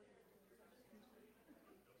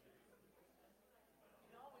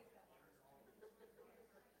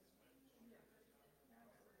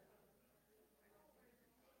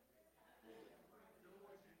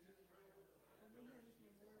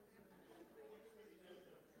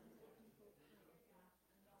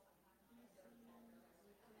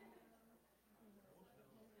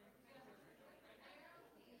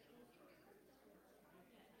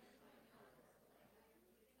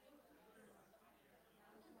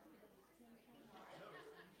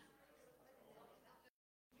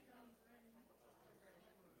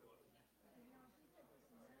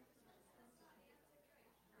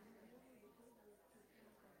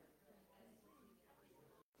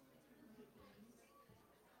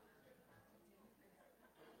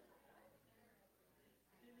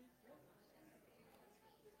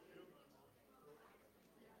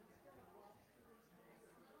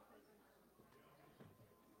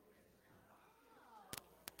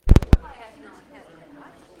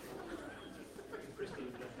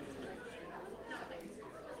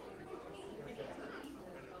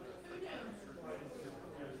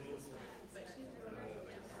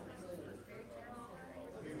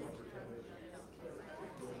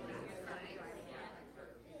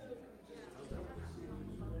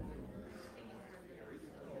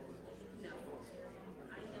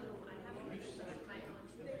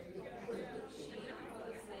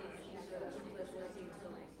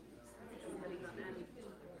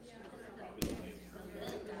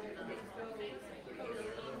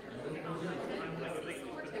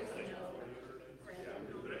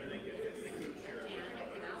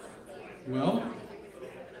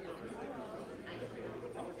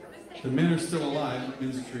The men are still alive at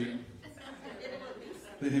Men's Retreat.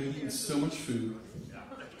 They have eaten so much food.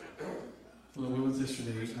 Well, what was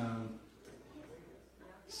yesterday?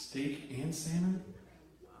 Steak and salmon?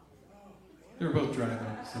 They were both dry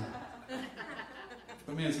though. So.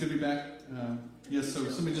 But man, it's good to be back. Yes, so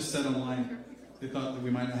somebody just said online they thought that we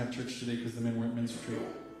might not have church today because the men were at Men's Retreat.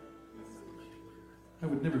 I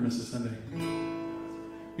would never miss a Sunday. Will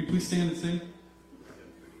you please stand and sing?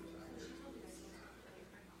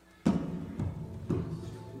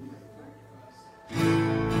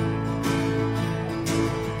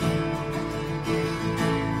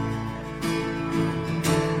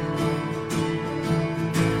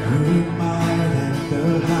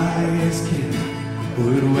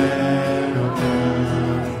 Would wear a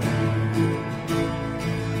crown.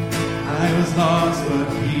 I was lost, but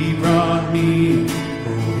he brought me.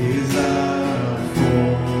 Oh, his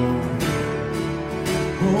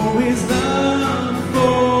love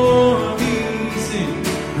for me. Sing.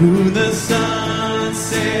 Who the sun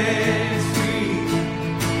sets free.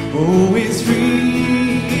 Oh, it's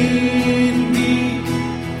free indeed.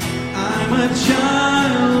 I'm a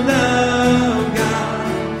child of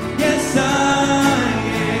God. Yes, I am.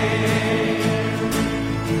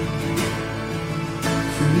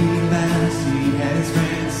 Free last he has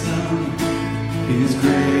ransomed. His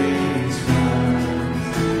grace runs.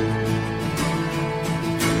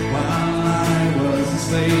 While I was a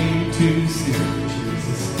slave to sin,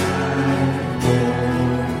 Jesus died for me.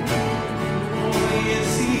 Oh, yes,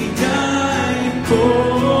 he died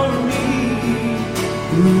for me.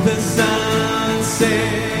 Who the sun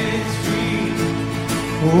sets free.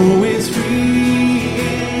 Oh, it's free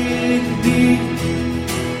indeed.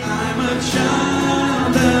 I'm a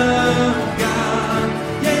child of God.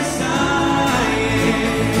 Yes, I am.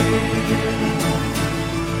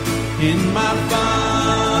 In my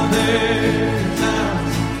Father's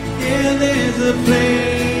house, yeah, there's a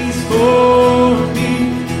place for me.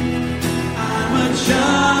 I'm a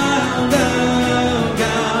child of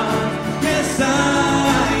God. Yes, I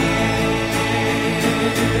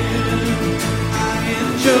am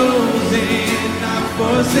chosen, not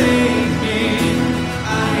forsaken. I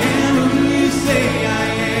am who you say I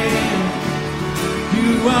am. You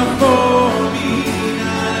are for me,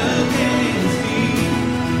 not against me.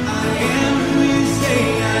 I am who you say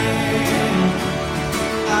I am.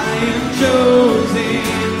 I am chosen,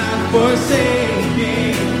 not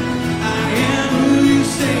forsaken. I am who you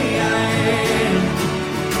say I am.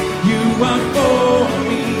 You are for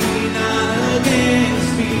me, not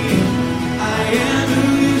against me. I am who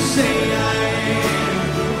you say I am.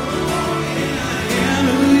 I am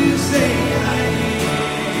who you say I am.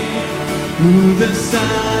 Who the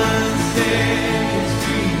sun sets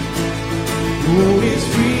free. Oh, it's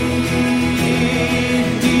free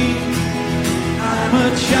indeed. I'm a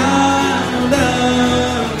child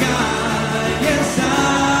of God. Yes, I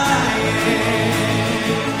am.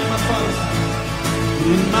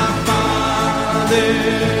 In my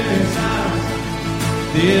Father's house,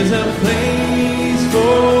 there's a place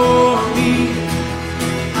for me.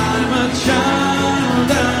 I'm a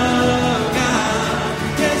child of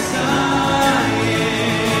God. Yes, I am.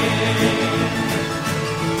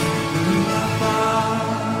 In my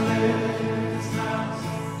Father's house,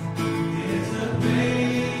 there's a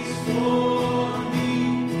place for me.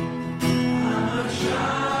 I'm a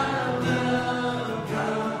child of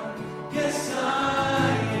God. Yes, I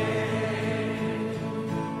am.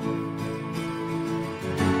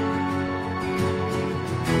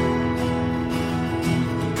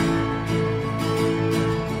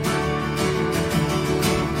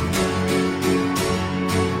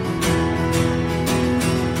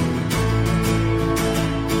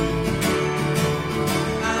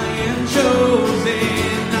 I am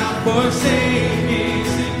chosen, not forsaken.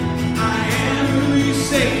 I am who you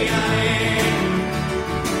say I am.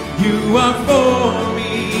 You are for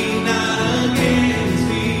me, not against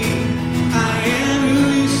me. I am who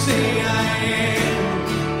you say I am.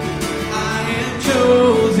 I am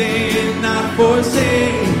chosen, not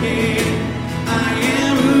forsaken. I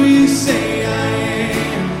am who you say I am.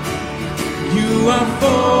 You are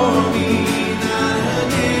for me, not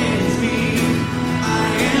against me. I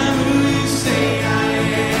am who you say I am.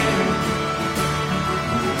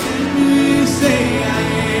 I am who you say I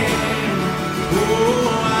am.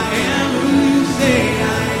 Oh, I am who you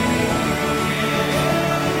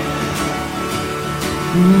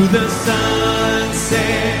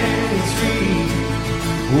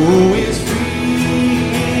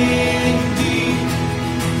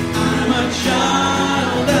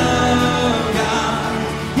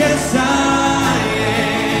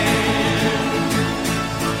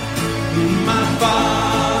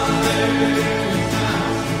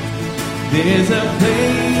There's a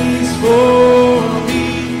place for me.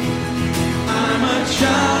 I'm a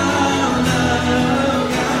child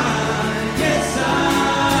of God. Yes, I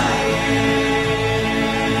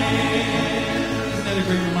am. Isn't that a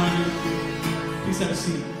great reminder? Please have a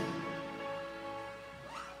seat.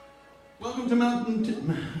 Welcome to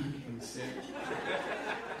Mountain.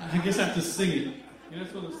 I guess I have to sing it. You know,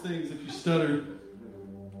 it's one of those things. If you stutter,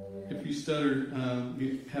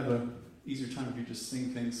 you have a easier time if you just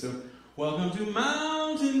sing things. So, welcome to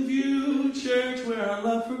Mountain View Church, where our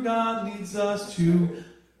love for God leads us to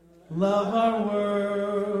love our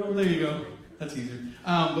world. There you go. That's easier.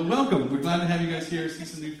 But welcome. We're glad to have you guys here. See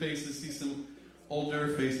some new faces. See some older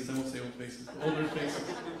faces. I won't say old faces. But older faces.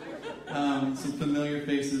 Some familiar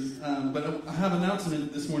faces. But I have an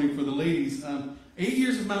announcement this morning for the ladies. 8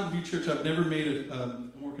 years of Mountain View Church, I've never made a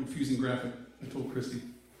more confusing graphic. I told Christy.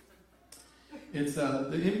 It's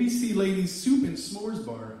the NBC Ladies Soup and S'mores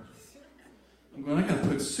Bar. I'm going, I gotta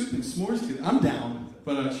put soup and s'mores together. I'm down,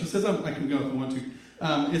 but she says I can go if I want to.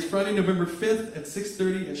 It's Friday, November 5th at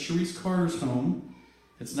 6:30 at Sharice Carter's home.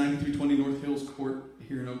 It's 9320 North Hills Court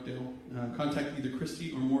here in Oakdale. Contact either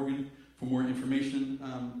Christy or Morgan for more information.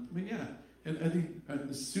 But yeah, I think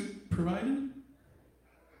the soup provided?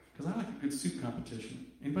 Because I like a good soup competition.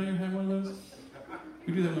 Anybody ever had one of those?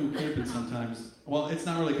 We do that when we're camping sometimes. Well, it's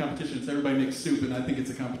not really a competition. It's everybody makes soup, and I think it's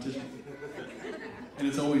a competition. And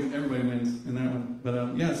it's always everybody wins in that one.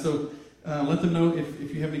 But yeah, so let them know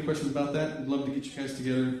if you have any questions about that. I'd love to get you guys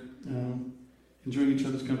together, enjoying each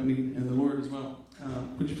other's company and the Lord as well.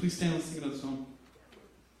 Would you please stand and sing another song?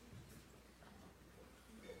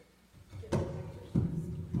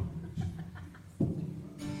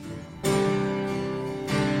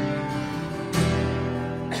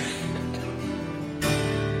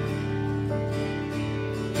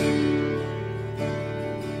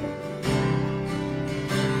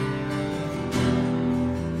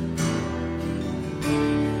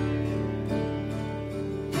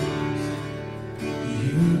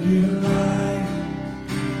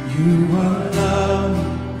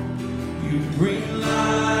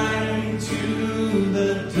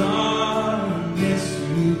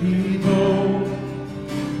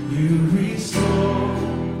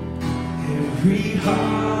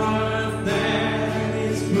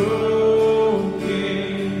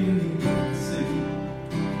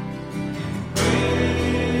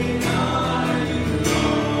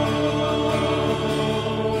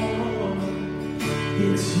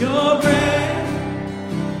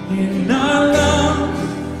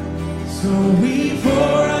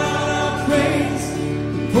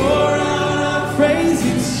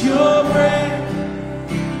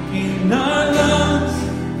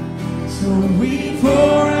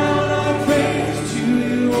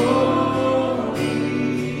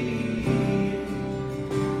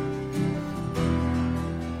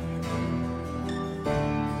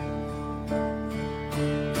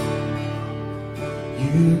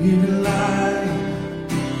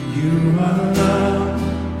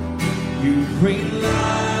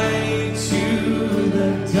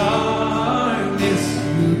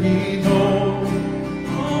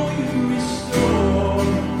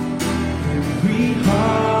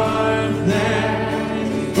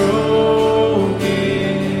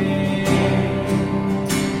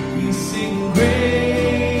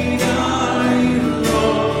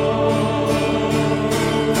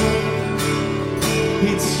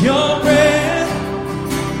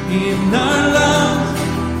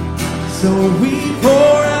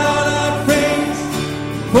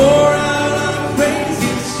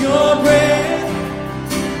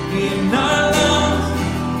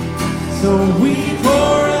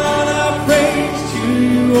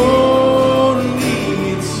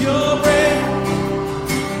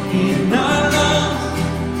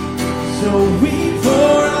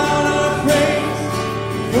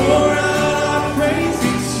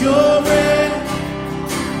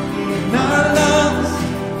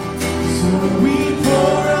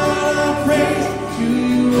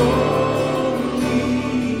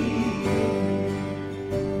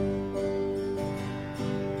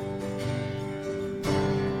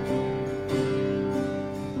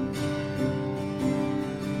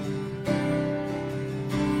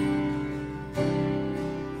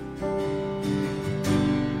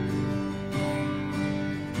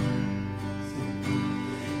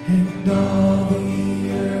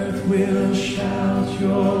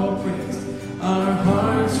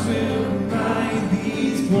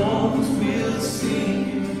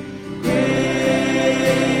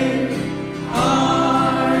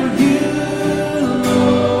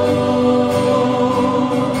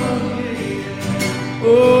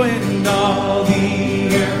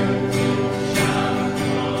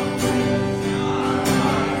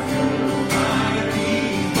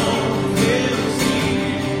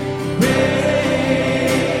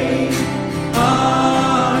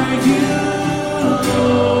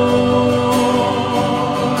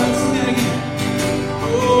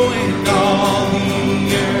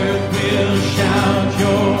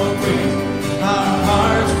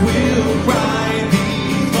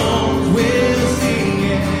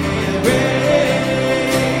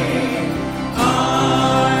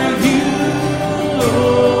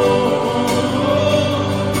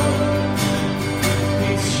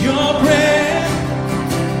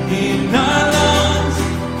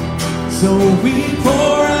 So we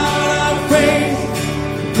pour out our praise,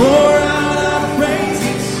 pour out our praise.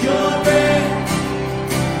 It's your breath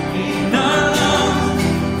in our lungs.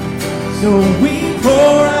 So we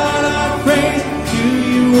pour out our praise to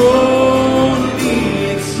you only.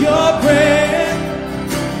 It's your breath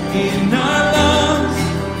in our lungs.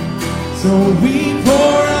 So we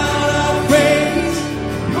pour out our praise,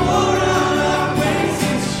 pour out our praise.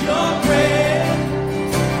 It's your breath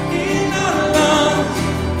in our lungs.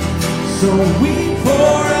 So we pour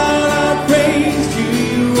out our praise to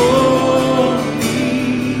you only.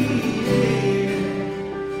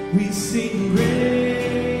 We sing,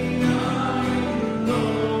 great are you,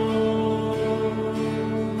 Lord.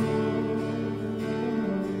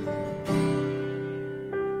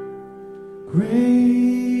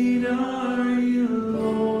 Great are you,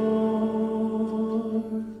 Lord.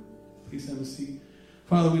 Please have a seat.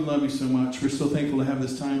 Father, we love you so much. We're so thankful to have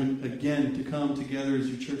this time again to come together as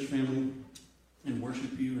your church family and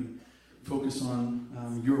worship you and focus on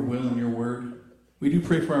your will and your word. We do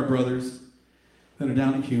pray for our brothers that are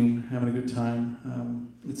down in Hume having a good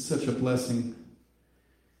time. It's such a blessing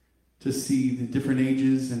to see the different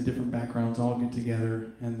ages and different backgrounds all get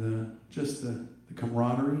together, and the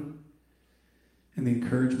camaraderie and the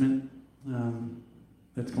encouragement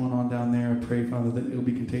that's going on down there. I pray, Father, that it'll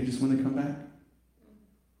be contagious when they come back.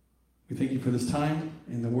 We thank you for this time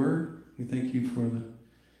in the Word. We thank you for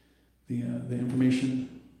the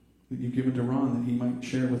information that you've given to Ron, that he might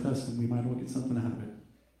share it with us, and we might all get something out of it.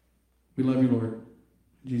 We love you, Lord.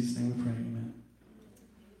 In Jesus' name we pray. Amen.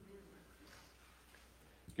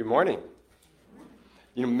 Good morning.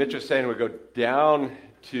 You know, Mitch was saying we go down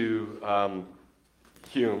to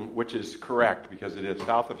Hume, which is correct because it is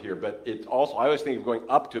south of here, but it's also, I always think of going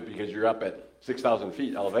up to it because you're up at 6,000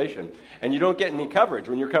 feet elevation, and you don't get any coverage.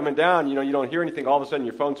 When you're coming down, you know, you don't hear anything. All of a sudden,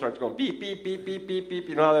 your phone starts going beep, beep, beep, beep, beep, beep.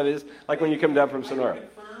 You know how that is? Like when you come down from Sonora.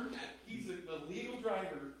 He's a legal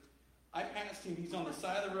driver. I passed him. He's on the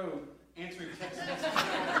side of the road answering text messages.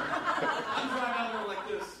 I'm driving out there like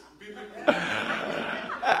this. Beep, beep, beep.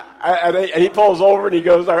 And he pulls over and he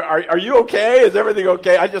goes, are you okay? Is everything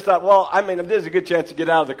okay? I just thought, well, I mean, there's a good chance to get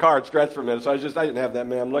out of the car and stretch for a minute. So I didn't have that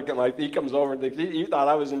man looking like, he comes over and thinks, he thought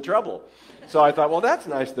I was in trouble. So I thought, well, that's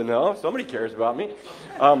nice to know. Somebody cares about me.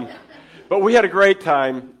 But we had a great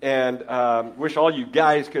time, and wish all you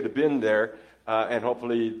guys could have been there. And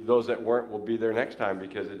hopefully those that weren't will be there next time,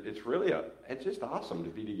 because it's really it's just awesome to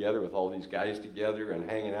be together with all these guys together and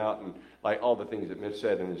hanging out and like all the things that Mitch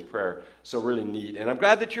said in his prayer. So really neat. And I'm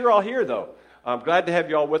glad that you're all here, though. I'm glad to have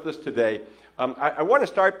you all with us today. I want to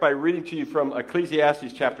start by reading to you from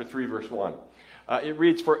Ecclesiastes chapter 3, verse 1. It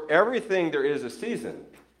reads, "For everything there is a season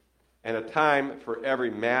and a time for every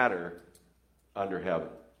matter under heaven."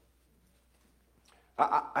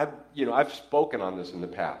 I've spoken on this in the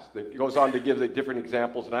past. It goes on to give the different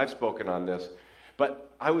examples, and I've spoken on this. But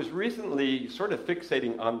I was recently sort of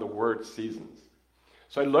fixating on the word seasons.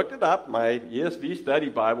 So I looked it up. My ESV study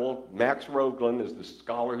Bible, Max Roglin is the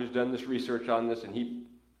scholar who's done this research on this, and he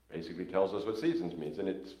basically tells us what seasons means. And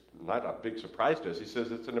it's not a big surprise to us. He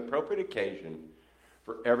says it's an appropriate occasion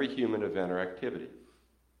for every human event or activity.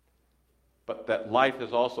 But that life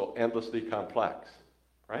is also endlessly complex,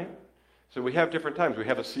 right? So we have different times. We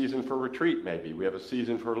have a season for retreat, maybe. We have a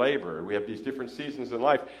season for labor. We have these different seasons in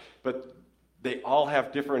life. But they all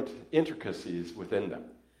have different intricacies within them.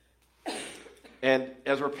 And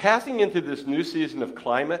as we're passing into this new season of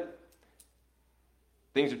climate,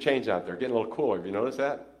 things have changed out there. Getting a little cooler. Have you noticed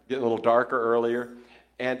that? Getting a little darker earlier.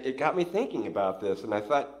 And it got me thinking about this. And I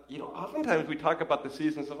thought, oftentimes we talk about the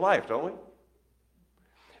seasons of life, don't we?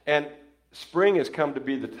 And spring has come to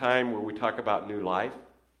be the time where we talk about new life.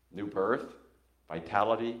 New birth,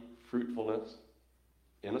 vitality, fruitfulness,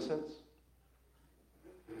 innocence.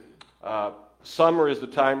 Summer is the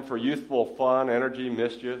time for youthful fun, energy,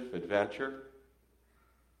 mischief, adventure.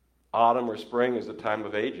 Autumn or spring is the time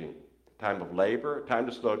of aging, time of labor, time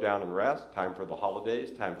to slow down and rest, time for the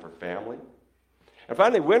holidays, time for family. And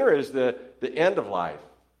finally, winter is the end of life.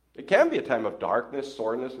 It can be a time of darkness,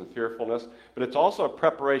 soreness, and fearfulness, but it's also a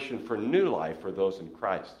preparation for new life for those in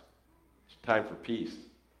Christ. It's a time for peace.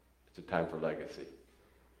 It's a time for legacy.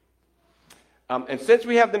 And since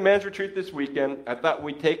we have the men's retreat this weekend, I thought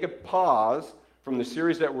we'd take a pause from the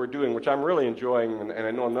series that we're doing, which I'm really enjoying, and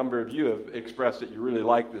I know a number of you have expressed that you really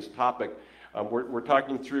like this topic. We're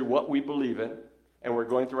talking through what we believe in, and we're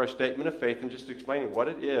going through our statement of faith and just explaining what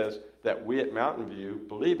it is that we at Mountain View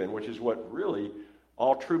believe in, which is what really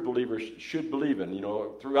all true believers should believe in.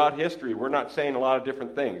 Throughout history, we're not saying a lot of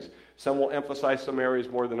different things. Some will emphasize some areas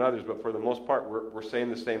more than others, but for the most part, we're saying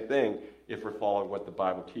the same thing. if we're following what the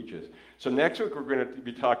Bible teaches. So next week we're going to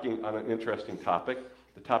be talking on an interesting topic.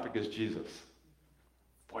 The topic is Jesus.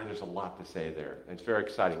 Boy, there's a lot to say there. It's very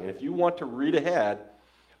exciting. And if you want to read ahead,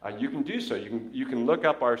 you can do so. You can look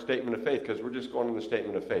up our statement of faith, because we're just going on the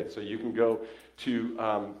statement of faith. So you can go to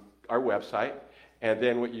our website, and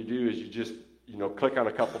then what you do is you just click on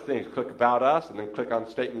a couple things. Click About Us, and then click on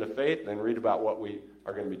Statement of Faith, and then read about what we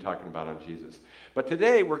are going to be talking about on Jesus. But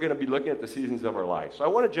today we're going to be looking at the seasons of our life. So I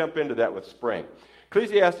want to jump into that with spring.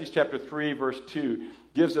 Ecclesiastes chapter 3, verse 2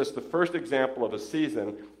 gives us the first example of a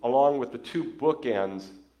season along with the two bookends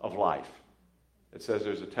of life. It says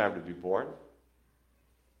there's a time to be born,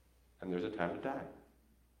 and there's a time to die.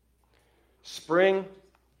 Spring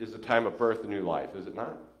is the time of birth and new life, is it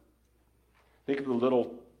not? Think of the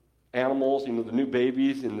little animals, the new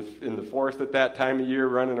babies in the forest at that time of year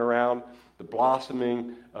running around, the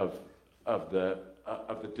blossoming of the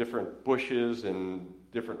different bushes and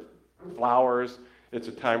different flowers. It's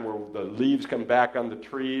a time where the leaves come back on the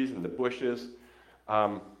trees and the bushes.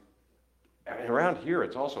 And around here,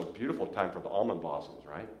 it's also a beautiful time for the almond blossoms,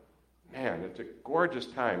 right? Man, it's a gorgeous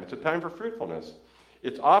time. It's a time for fruitfulness.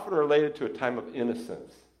 It's often related to a time of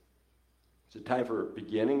innocence. It's a time for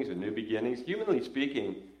beginnings and new beginnings. Humanly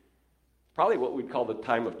speaking, probably what we'd call the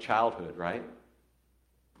time of childhood, right?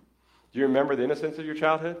 Do you remember the innocence of your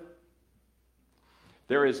childhood?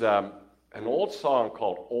 There is an old song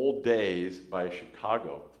called Old Days by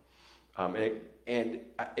Chicago. And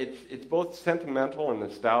it's both sentimental and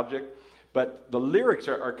nostalgic, but the lyrics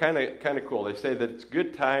are kind of cool. They say that it's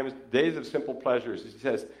good times, days of simple pleasures. It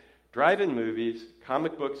says, drive-in movies,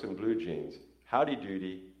 comic books, and blue jeans, howdy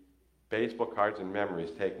doody, baseball cards and memories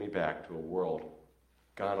take me back to a world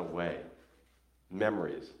gone away.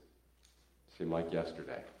 Memories seem like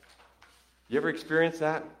yesterday. You ever experienced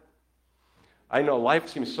that? I know life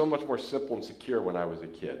seems so much more simple and secure when I was a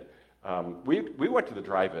kid. We went to the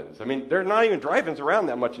drive-ins. I mean, there are not even drive-ins around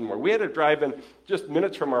that much anymore. We had a drive-in just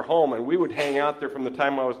minutes from our home, and we would hang out there from the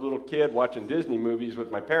time I was a little kid watching Disney movies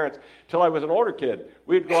with my parents till I was an older kid.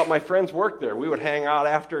 We'd go out, my friends worked there. We would hang out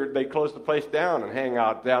after they closed the place down and hang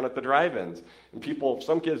out down at the drive-ins. And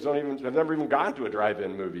some kids have never even gone to a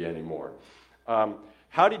drive-in movie anymore.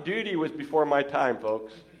 Howdy Doody was before my time,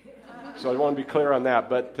 folks. So I want to be clear on that.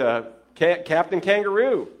 But Captain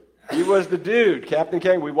Kangaroo, he was the dude, Captain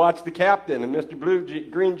Kangaroo. We watched the Captain and Mr.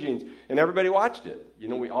 Green Jeans, and everybody watched it.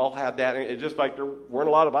 We all had that. And it's just like there weren't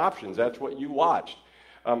a lot of options. That's what you watched.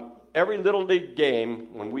 Every Little League game,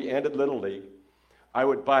 when we ended Little League, I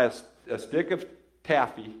would buy a stick of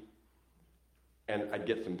taffy, and I'd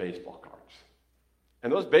get some baseball cards.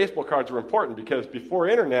 And those baseball cards were important because before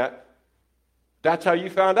internet, that's how you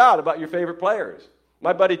found out about your favorite players.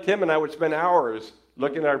 My buddy Tim and I would spend hours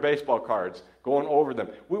looking at our baseball cards, going over them.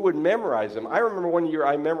 We would memorize them. I remember one year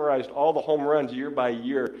I memorized all the home runs year by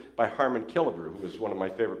year by Harmon Killebrew, who was one of my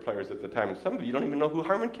favorite players at the time. And some of you don't even know who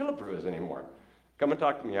Harmon Killebrew is anymore. Come and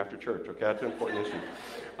talk to me after church, okay? That's an important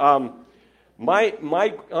issue.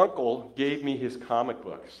 My uncle gave me his comic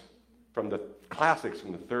books from the classics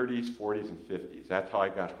from the 30s, 40s, and 50s. That's how I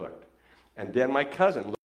got hooked. And then my cousin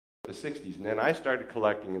looked at the 60s, and then I started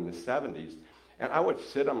collecting in the 70s. And I would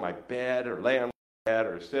sit on my bed or lay on my bed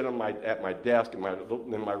or sit at my desk in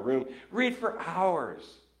my room, read for hours.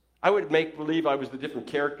 I would make believe I was the different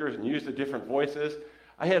characters and use the different voices.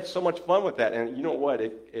 I had so much fun with that. And you know what?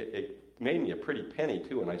 It made me a pretty penny,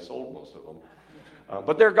 too, and I sold most of them.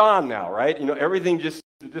 But they're gone now, right? Everything just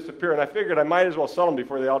disappeared. And I figured I might as well sell them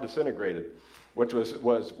before they all disintegrated, which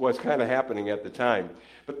was kind of happening at the time.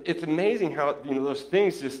 But it's amazing how, those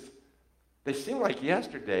things they seem like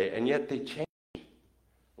yesterday, and yet they change.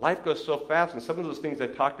 Life goes so fast, and some of those things I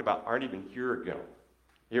talked about aren't even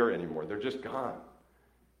here anymore. They're just gone.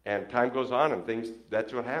 And time goes on, and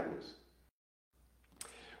that's what happens.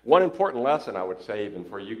 One important lesson, I would say, even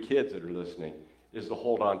for you kids that are listening, is to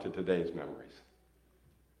hold on to today's memories.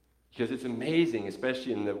 Because it's amazing,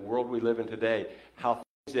 especially in the world we live in today, how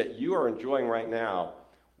things that you are enjoying right now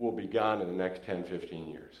will be gone in the next 10, 15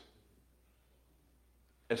 years.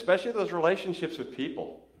 Especially those relationships with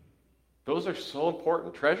people. Those are so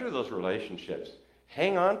important. Treasure those relationships.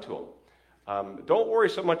 Hang on to them. Don't worry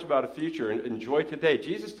so much about a future. Enjoy today.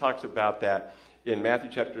 Jesus talks about that in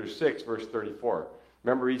Matthew chapter 6, verse 34.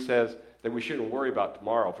 Remember, he says that we shouldn't worry about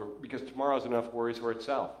tomorrow because tomorrow has enough worries for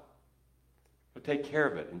itself. But take care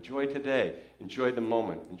of it. Enjoy today. Enjoy the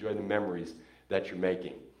moment. Enjoy the memories that you're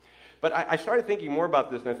making. But I started thinking more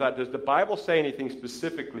about this, and I thought, does the Bible say anything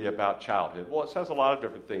specifically about childhood? Well, it says a lot of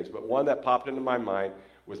different things, but one that popped into my mind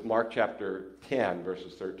was Mark chapter 10,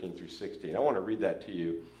 verses 13 through 16. I want to read that to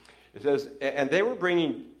you. It says, and they were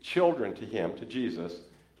bringing children to him, to Jesus,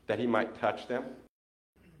 that he might touch them,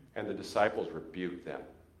 and the disciples rebuked them.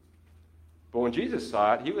 But when Jesus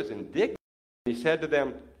saw it, he was indignant. He said to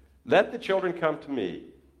them, "Let the children come to me.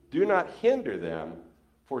 Do not hinder them,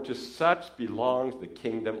 for to such belongs the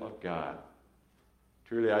kingdom of God.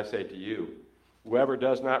 Truly I say to you, whoever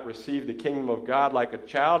does not receive the kingdom of God like a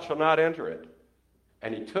child shall not enter it."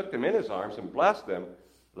 And he took them in his arms and blessed them,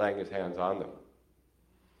 laying his hands on them.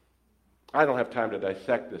 I don't have time to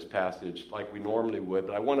dissect this passage like we normally would,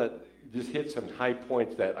 but I want to just hit some high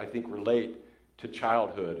points that I think relate to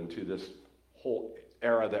childhood and to this whole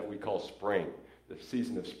era that we call spring, the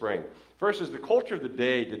season of spring. First is the culture of the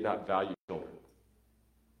day did not value children.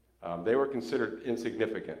 They were considered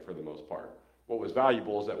insignificant for the most part. What was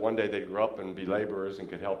valuable is that one day they'd grow up and be laborers and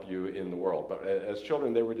could help you in the world. But as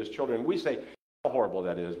children, they were just children. And we say how horrible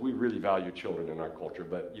that is. We really value children in our culture.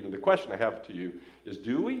 But the question I have to you is,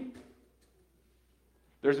 do we?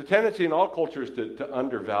 There's a tendency in all cultures to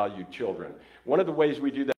undervalue children. One of the ways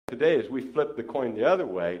we do that today is we flip the coin the other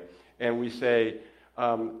way, and we say,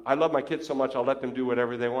 I love my kids so much, I'll let them do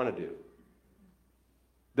whatever they want to do.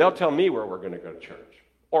 They'll tell me where we're going to go to church,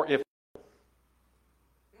 or if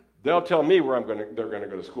they'll tell me where they're going to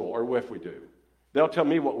go to school, or if we do. They'll tell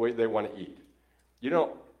me what they want to eat.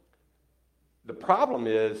 The problem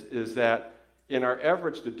is that in our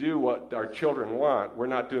efforts to do what our children want, we're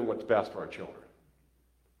not doing what's best for our children.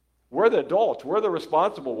 We're the adults. We're the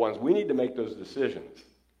responsible ones. We need to make those decisions.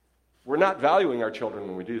 We're not valuing our children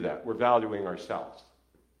when we do that. We're valuing ourselves.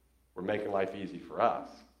 We're making life easy for us,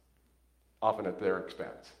 often at their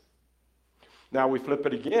expense. Now we flip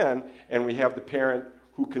it again, and we have the parent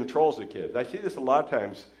who controls the kids. I see this a lot of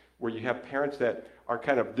times where you have parents that are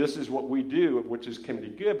kind of, this is what we do, which can be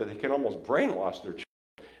good, but they can almost brainwash their children.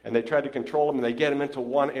 And they try to control them, and they get them into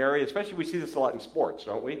one area. Especially we see this a lot in sports,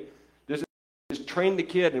 don't we? Just train the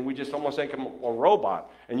kid, and we just almost make him a robot.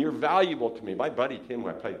 And you're valuable to me. My buddy Tim, who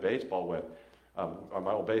I played baseball with,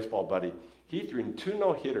 my old baseball buddy, he threw in 2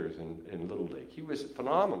 no-hitters in Little League. He was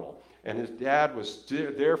phenomenal. And his dad was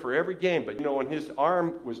there for every game. But, when his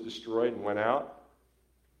arm was destroyed and went out,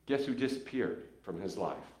 guess who disappeared from his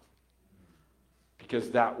life?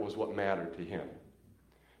 Because that was what mattered to him.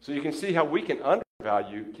 So you can see how we can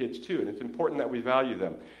undervalue kids, too. And it's important that we value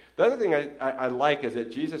them. The other thing I like is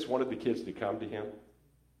that Jesus wanted the kids to come to him.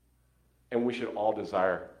 And we should all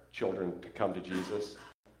desire children to come to Jesus.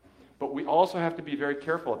 But we also have to be very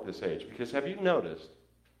careful at this age, because have you noticed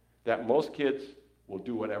that most kids will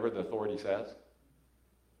do whatever the authority says?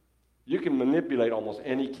 You can manipulate almost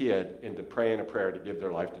any kid into praying a prayer to give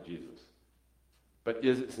their life to Jesus. But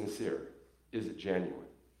is it sincere? Is it genuine?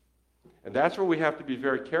 And that's where we have to be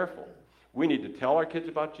very careful. We need to tell our kids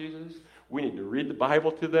about Jesus. We need to read the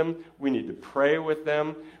Bible to them. We need to pray with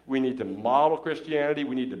them. We need to model Christianity.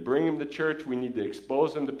 We need to bring them to church. We need to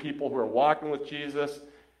expose them to people who are walking with Jesus.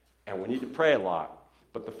 And we need to pray a lot.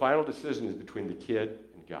 But the final decision is between the kid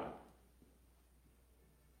and God.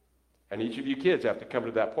 And each of you kids have to come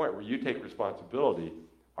to that point where you take responsibility.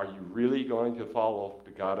 Are you really going to follow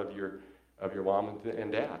the God of your mom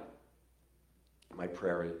and dad? My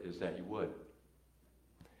prayer is that you would.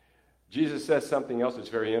 Jesus says something else that's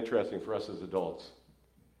very interesting for us as adults.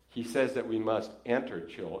 He says that we must enter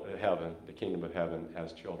heaven, the kingdom of heaven,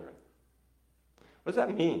 as children. What does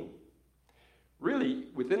that mean? Really,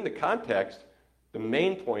 within the context, the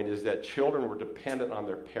main point is that children were dependent on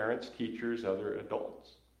their parents, teachers, other adults.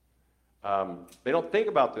 They don't think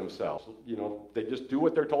about themselves. They just do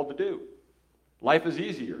what they're told to do. Life is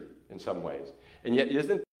easier in some ways. And yet,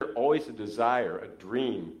 isn't there always a desire, a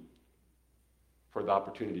dream, for the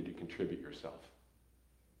opportunity to contribute yourself?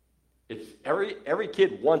 It's every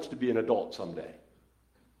kid wants to be an adult someday.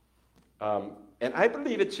 And I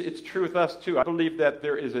believe it's true with us too. I believe that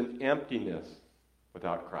there is an emptiness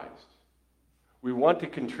without Christ. We want to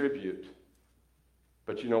contribute,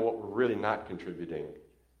 but you know what? We're really not contributing,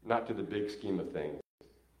 not to the big scheme of things,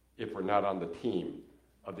 if we're not on the team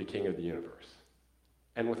of the King of the universe.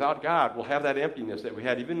 And without God, we'll have that emptiness that we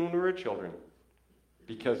had even when we were children,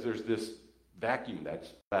 because there's this vacuum that's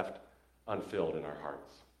left unfilled in our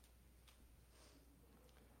hearts.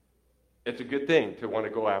 It's a good thing to want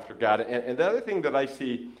to go after God. And the other thing that I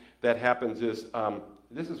see that happens is,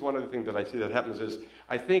 this is one of the things that I see that happens is,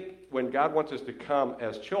 I think when God wants us to come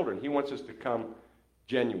as children, he wants us to come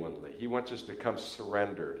genuinely. He wants us to come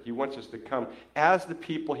surrendered. He wants us to come as the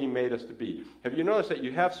people he made us to be. Have you noticed that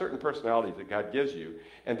you have certain personalities that God gives you,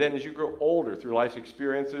 and then as you grow older, through life's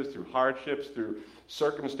experiences, through hardships, through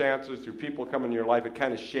circumstances, through people coming in your life, it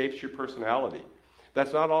kind of shapes your personality.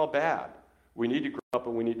 That's not all bad. We need to grow up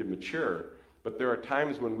and we need to mature, but there are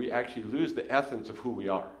times when we actually lose the essence of who we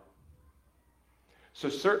are. So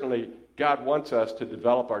certainly, God wants us to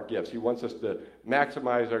develop our gifts. He wants us to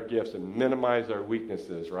maximize our gifts and minimize our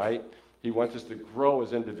weaknesses, right? He wants us to grow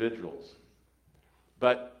as individuals.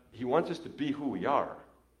 But he wants us to be who we are.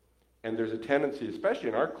 And there's a tendency, especially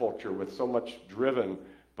in our culture, with so much driven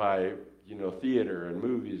by, theater and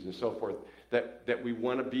movies and so forth, that we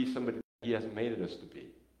want to be somebody he hasn't made us to be.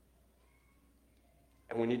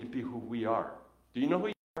 And we need to be who we are. Do you know who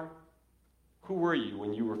you are? Who were you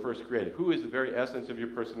when you were first created? Who is the very essence of your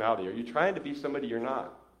personality? Are you trying to be somebody you're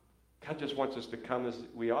not? God just wants us to come as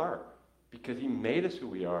we are because he made us who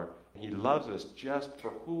we are, and he loves us just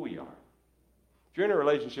for who we are. If you're in a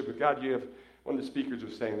relationship with God, you have, one of the speakers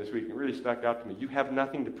was saying this week, and it really stuck out to me, you have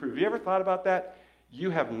nothing to prove. Have you ever thought about that? You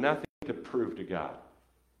have nothing to prove to God.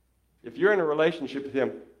 If you're in a relationship with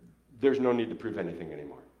him, there's no need to prove anything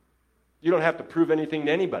anymore. You don't have to prove anything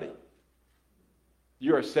to anybody.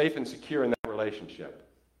 You are safe and secure in that relationship.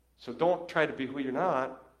 So don't try to be who you're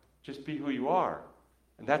not. Just be who you are.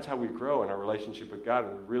 And that's how we grow in our relationship with God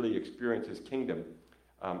and really experience his kingdom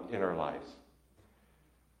in our lives.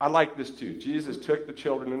 I like this too. Jesus took the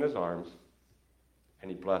children in his arms and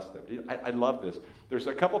he blessed them. I love this. There's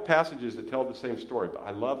a couple passages that tell the same story, but I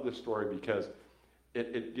love this story because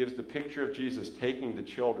it gives the picture of Jesus taking the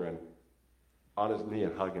children on his knee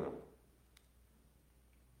and hugging them.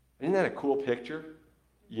 Isn't that a cool picture?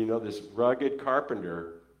 This rugged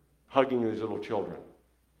carpenter hugging his little children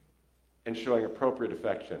and showing appropriate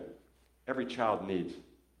affection. Every child needs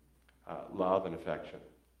love and affection.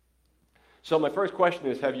 So my first question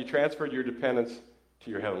is, have you transferred your dependence to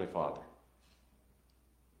your Heavenly Father?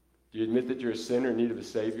 Do you admit that you're a sinner in need of a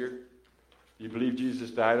Savior? Do you believe Jesus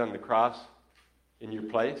died on the cross in your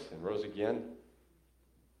place and rose again?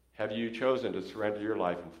 Have you chosen to surrender your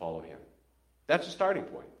life and follow him? That's a starting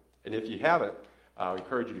point. And if you haven't, I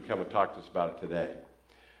encourage you to come and talk to us about it today.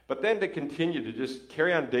 But then to continue to just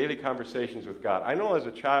carry on daily conversations with God. I know as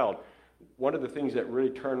a child, one of the things that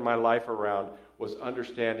really turned my life around was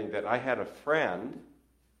understanding that I had a friend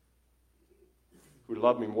who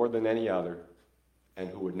loved me more than any other and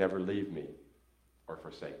who would never leave me or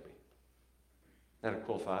forsake me. Isn't that a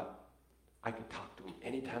cool thought? I could talk to him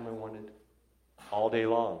anytime I wanted, all day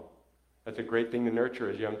long. That's a great thing to nurture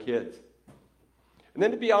as young kids. And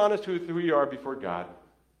then to be honest with who you are before God.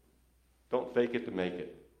 Don't fake it to make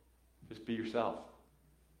it. Just be yourself.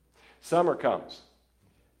 Summer comes.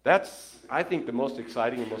 That's, I think, the most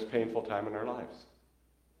exciting and most painful time in our lives.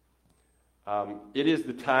 It is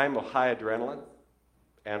the time of high adrenaline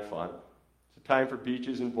and fun. It's a time for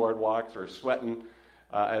beaches and boardwalks or sweating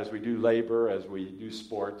as we do labor, as we do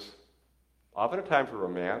sports. Often a time for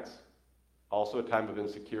romance, also a time of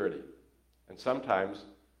insecurity, and sometimes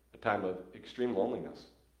a time of extreme loneliness.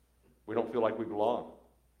 We don't feel like we belong.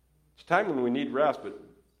 It's a time when we need rest, but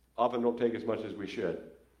often don't take as much as we should.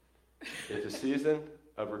 It's a season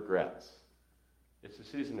of regrets. It's a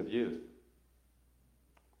season of youth,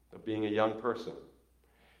 of being a young person.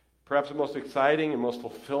 Perhaps the most exciting and most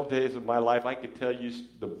fulfilled days of my life, I could tell you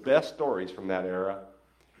the best stories from that era,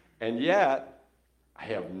 and yet I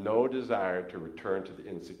have no desire to return to the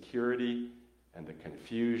insecurity and the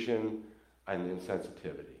confusion and the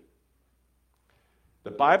insensitivity.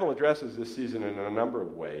 The Bible addresses this season in a number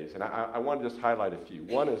of ways, and I want to just highlight a few.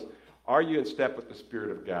 One is, are you in step with the Spirit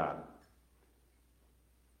of God?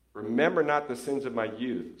 Remember not the sins of my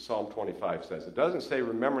youth, Psalm 25 says. It doesn't say,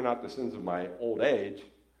 remember not the sins of my old age.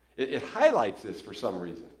 It highlights this for some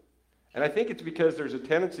reason. And I think it's because there's a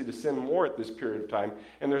tendency to sin more at this period of time,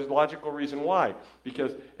 and there's a logical reason why.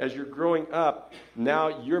 Because as you're growing up,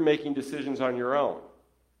 now you're making decisions on your own.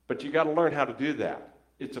 But you got to learn how to do that.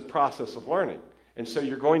 It's a process of learning. And so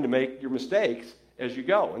you're going to make your mistakes as you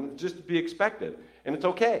go, and just to be expected. And it's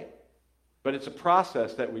okay. But it's a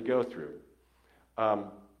process that we go through.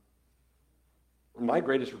 My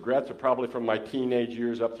greatest regrets are probably from my teenage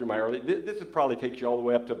years up through my early... This probably takes you all the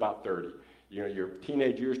way up to about 30. Your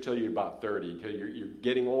teenage years till you're about 30, till you're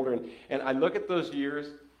getting older. And I look at those years,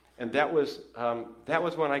 and that was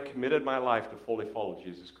when I committed my life to fully follow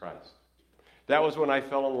Jesus Christ. That was when I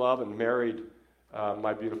fell in love and married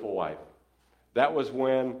my beautiful wife. That was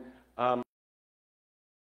when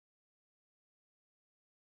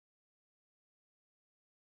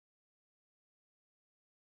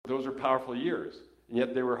those are powerful years, and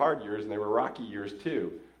yet they were hard years, and they were rocky years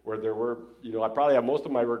too, where there were, I probably have most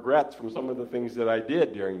of my regrets from some of the things that I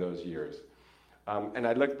did during those years. And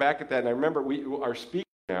I look back at that, and I remember our speaker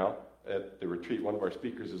now at the retreat, one of our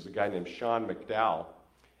speakers is a guy named Sean McDowell.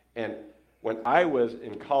 And when I was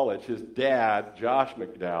in college, his dad, Josh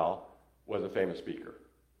McDowell, was a famous speaker,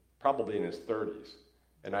 probably in his 30s.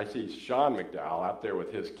 And I see Sean McDowell out there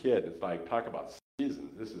with his kid. It's like, talk about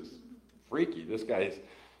seasons. This is freaky. This guy's,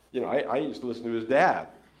 I used to listen to his dad.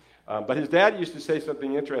 But his dad used to say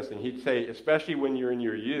something interesting. He'd say, especially when you're in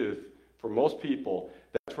your youth, for most people,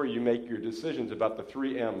 that's where you make your decisions about the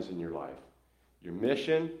 3 M's in your life. Your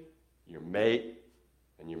mission, your mate,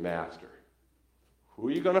 and your master. Who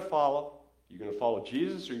are you going to follow? Are you going to follow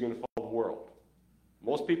Jesus or are you going to follow the world?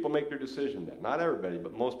 Most people make their decision then. Not everybody,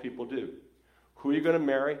 but most people do. Who are you going to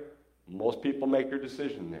marry? Most people make their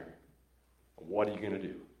decision there. What are you going to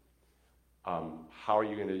do? How are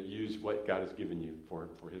you going to use what God has given you for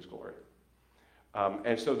His glory?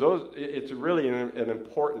 And so it's really an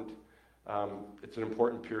important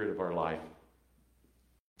period of our life.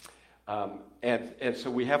 And so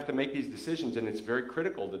we have to make these decisions, and it's very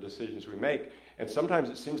critical, the decisions we make. And sometimes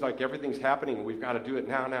it seems like everything's happening, and we've got to do it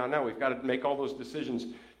now. We've got to make all those decisions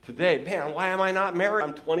today. Man, why am I not married?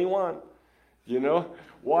 I'm 21.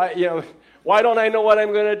 Why don't I know what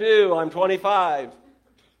I'm going to do? I'm 25.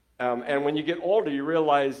 And when you get older, you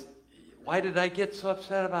realize, why did I get so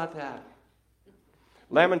upset about that?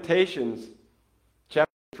 Lamentations,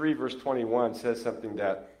 chapter 3, verse 21, says something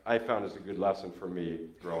that I found is a good lesson for me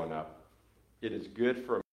growing up. It is good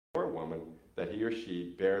for a man or a woman that he or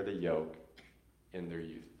she bear the yoke in their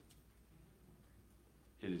youth.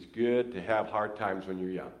 It is good to have hard times when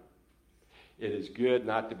you're young. It is good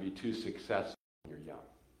not to be too successful when you're young.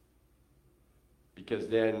 Because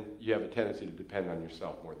then you have a tendency to depend on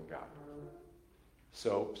yourself more than God.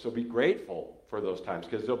 So be grateful for those times,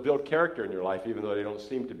 because they'll build character in your life even though they don't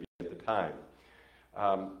seem to be at the time.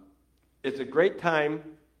 It's a great time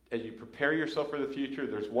as you prepare yourself for the future.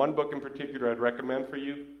 There's one book in particular I'd recommend for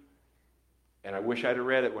you, and I wish I'd have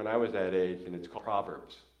read it when I was that age, and it's called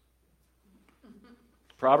Proverbs.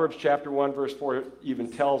 Proverbs chapter 1, verse 4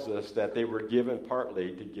 even tells us that they were given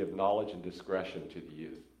partly to give knowledge and discretion to the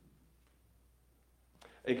youth.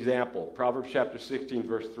 Example, Proverbs chapter 16,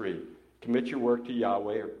 verse 3. Commit your work to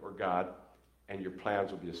Yahweh or God, and your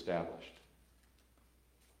plans will be established.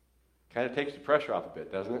 Kind of takes the pressure off a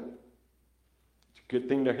bit, doesn't it? It's a good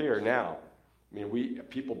thing to hear now. I mean,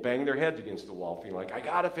 people bang their heads against the wall, feeling like, I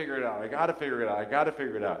got to figure it out, I got to figure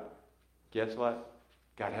it out. Guess what?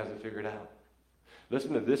 God hasn't figured it out.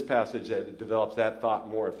 Listen to this passage that develops that thought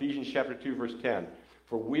more. Ephesians chapter 2, verse 10.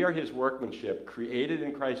 For we are His workmanship, created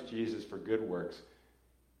in Christ Jesus for good works,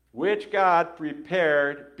 which God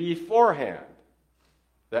prepared beforehand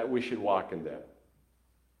that we should walk in them.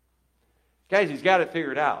 Guys, He's got it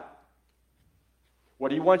figured out.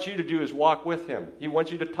 What He wants you to do is walk with Him. He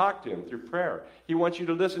wants you to talk to Him through prayer. He wants you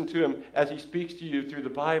to listen to Him as He speaks to you through the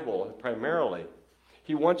Bible, primarily.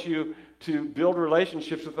 He wants you to build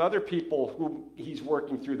relationships with other people who He's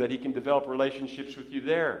working through, that He can develop relationships with you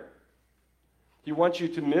there. He wants you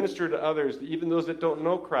to minister to others, even those that don't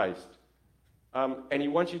know Christ. And He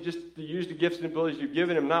wants you just to use the gifts and abilities you've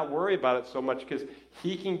given Him, not worry about it so much, because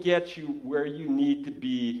He can get you where you need to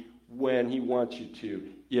be when He wants you to,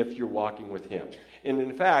 if you're walking with Him. And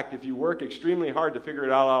in fact, if you work extremely hard to figure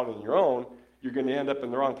it all out on your own, you're going to end up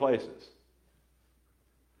in the wrong places.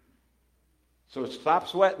 So stop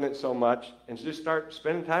sweating it so much and just start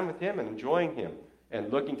spending time with Him and enjoying Him and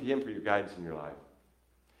looking to Him for your guidance in your life.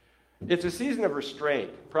 It's a season of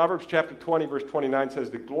restraint. Proverbs chapter 20, verse 29 says,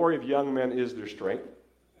 the glory of young men is their strength.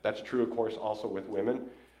 That's true, of course, also with women.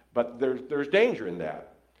 But there's danger in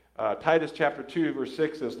that. Titus chapter 2, verse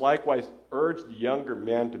 6 says, likewise, urge the younger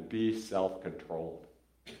men to be self-controlled.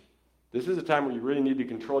 This is a time where you really need to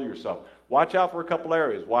control yourself. Watch out for a couple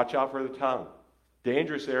areas. Watch out for the tongue.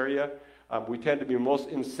 Dangerous area. We tend to be most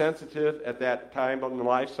insensitive at that time in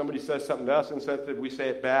life. Somebody says something to us insensitive, we say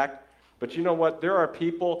it back. But you know what? There are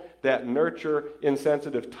people that nurture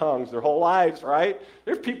insensitive tongues their whole lives, right?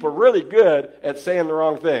 There's people really good at saying the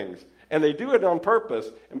wrong things. And they do it on purpose.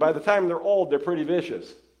 And by the time they're old, they're pretty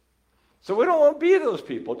vicious. So we don't want to be those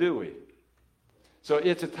people, do we? So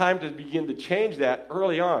it's a time to begin to change that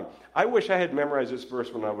early on. I wish I had memorized this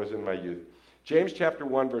verse when I was in my youth. James chapter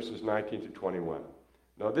 1, verses 19 to 21.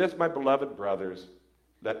 Now this, my beloved brothers,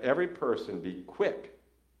 let every person be quick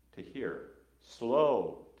to hear,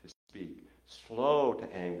 slow to speak, slow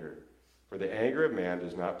to anger, for the anger of man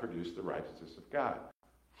does not produce the righteousness of God.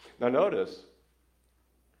 Now notice,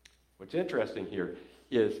 what's interesting here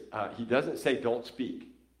is he doesn't say don't speak.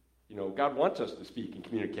 You know, God wants us to speak and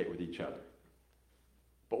communicate with each other.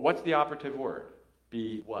 But what's the operative word?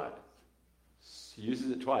 Be what? He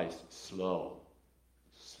uses it twice. Slow.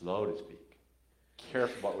 Slow to speak.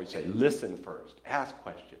 Careful about what we say. Listen first. Ask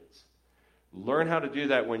questions. Learn how to do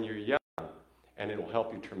that when you're young, and it will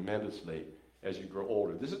help you tremendously as you grow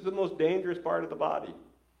older. This is the most dangerous part of the body.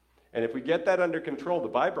 And if we get that under control, the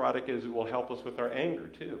byproduct is it will help us with our anger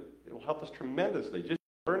too. It will help us tremendously. Just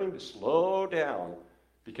learning to slow down,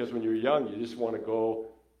 because when you're young, you just want to go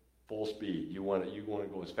full speed. You want to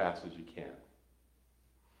go as fast as you can.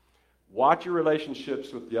 Watch your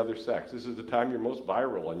relationships with the other sex. This is the time you're most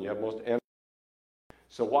viral and you have most energy.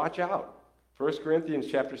 So watch out. 1 Corinthians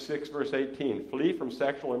chapter 6, verse 18. Flee from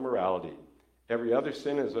sexual immorality. Every other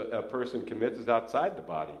sin as a person commits is outside the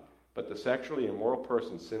body, but the sexually immoral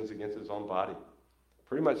person sins against his own body.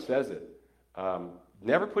 Pretty much says it.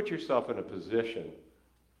 Never put yourself in a position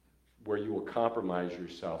where you will compromise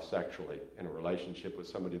yourself sexually in a relationship with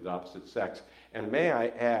somebody of the opposite sex. And may I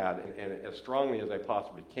add, and as strongly as I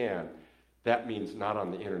possibly can, that means not on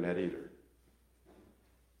the internet either.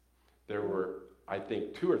 There were, I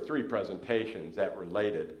think, 2 or 3 presentations that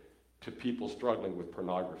related to people struggling with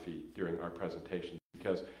pornography during our presentation.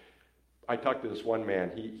 Because I talked to this one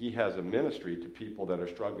man, he has a ministry to people that are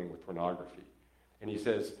struggling with pornography. And he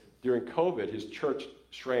says, during COVID, his church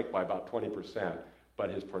shrank by about 20%, but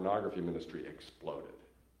his pornography ministry exploded.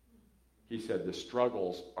 He said the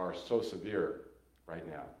struggles are so severe right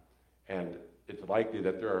now. And it's likely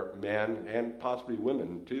that there are men and possibly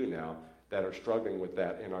women too now that are struggling with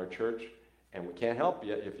that in our church. And we can't help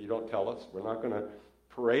you if you don't tell us. We're not going to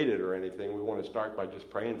parade it or anything. We want to start by just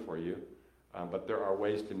praying for you. But there are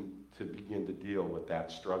ways to begin to deal with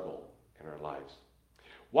that struggle in our lives.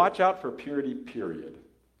 Watch out for purity, period.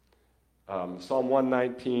 Psalm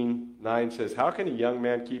 119:9 says, how can a young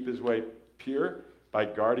man keep his way pure? By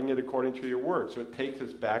guarding it according to your word. So it takes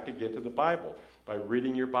us back again to the Bible, by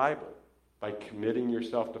reading your Bible, by committing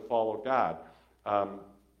yourself to follow God,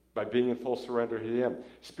 by being in full surrender to Him.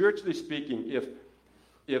 Spiritually speaking,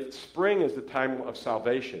 if spring is the time of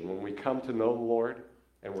salvation, when we come to know the Lord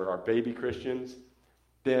and we're our baby Christians,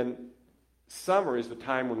 then summer is the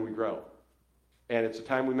time when we grow. And it's the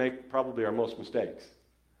time we make probably our most mistakes.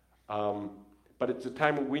 But it's a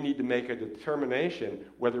time when we need to make a determination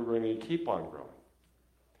whether we're going to keep on growing.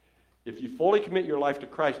 If you fully commit your life to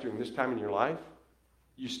Christ during this time in your life,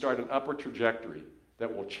 you start an upward trajectory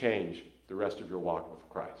that will change the rest of your walk with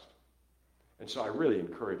Christ. And so I really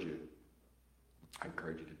encourage you. I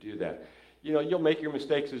encourage you to do that. You know, you'll make your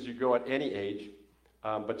mistakes as you go at any age,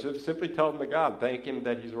 but just simply tell them to God, thank Him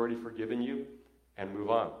that He's already forgiven you, and move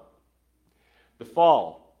on. The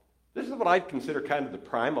fall. This is what I consider kind of the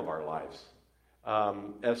prime of our lives.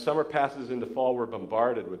 As summer passes into fall, we're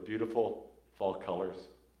bombarded with beautiful fall colors.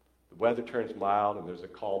 The weather turns mild, and there's a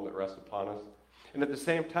calm that rests upon us. And at the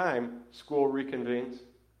same time, school reconvenes,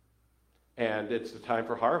 and it's the time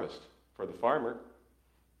for harvest for the farmer.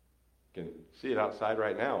 You can see it outside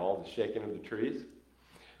right now, all the shaking of the trees.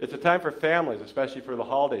 It's a time for families, especially for the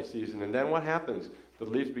holiday season. And then what happens? The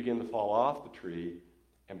leaves begin to fall off the tree,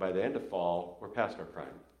 and by the end of fall, we're past our prime.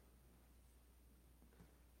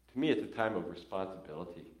 To me, it's a time of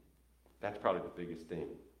responsibility. That's probably the biggest thing.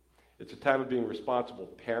 It's a time of being responsible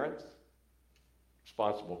parents,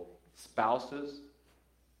 responsible spouses,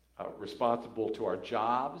 responsible to our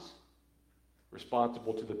jobs,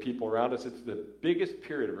 responsible to the people around us. It's the biggest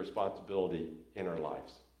period of responsibility in our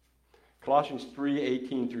lives. Colossians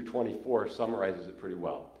 3:18 through 24 summarizes it pretty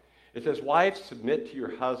well. It says, wives, submit to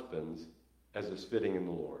your husbands as is fitting in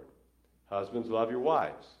the Lord. Husbands, love your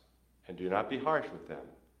wives, and do not be harsh with them.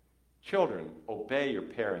 Children, obey your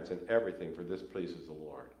parents in everything, for this pleases the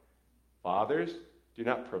Lord. Fathers, do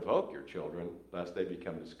not provoke your children, lest they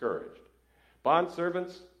become discouraged.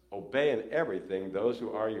 Bondservants, obey in everything those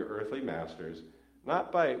who are your earthly masters,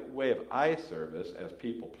 not by way of eye service as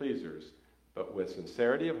people pleasers, but with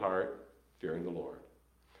sincerity of heart, fearing the Lord.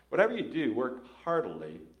 Whatever you do, work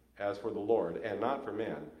heartily as for the Lord and not for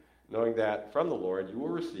men, knowing that from the Lord you will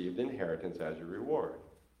receive the inheritance as your reward.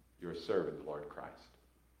 You are serving the Lord Christ.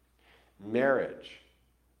 Marriage.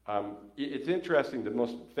 It's interesting, the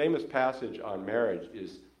most famous passage on marriage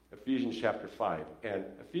is Ephesians chapter 5. And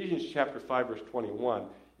Ephesians chapter 5, verse 21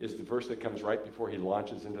 is the verse that comes right before he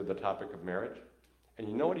launches into the topic of marriage. And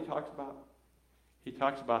you know what he talks about? He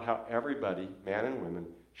talks about how everybody, man and women,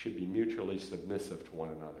 should be mutually submissive to one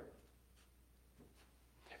another.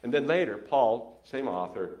 And then later, Paul, same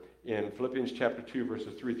author, in Philippians chapter 2,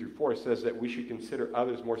 verses 3 through 4, says that we should consider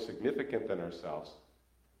others more significant than ourselves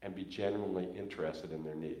and be genuinely interested in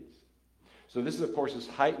their needs. So this, of course, is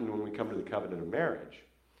heightened when we come to the covenant of marriage.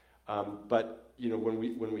 But, you know, when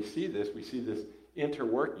we see this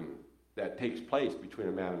interworking that takes place between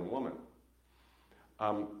a man and a woman.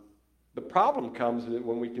 The problem comes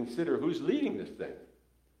when we consider who's leading this thing.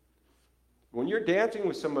 When you're dancing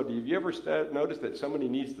with somebody, have you ever noticed that somebody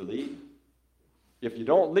needs to lead? If you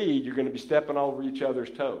don't lead, you're going to be stepping all over each other's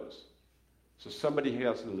toes. So somebody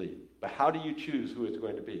has to lead. But how do you choose who it's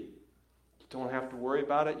going to be? You don't have to worry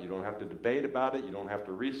about it. You don't have to debate about it. You don't have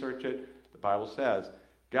to research it. The Bible says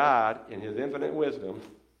God, in his infinite wisdom,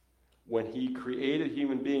 when he created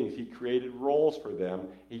human beings, he created roles for them.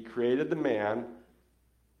 He created the man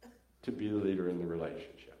to be the leader in the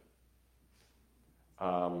relationship.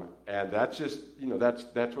 And that's just,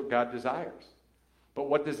 that's what God desires. But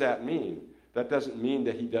what does that mean? That doesn't mean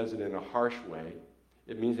that he does it in a harsh way.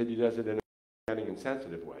 It means that he does it in a understanding and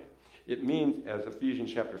sensitive way. It means, as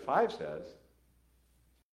Ephesians chapter 5 says,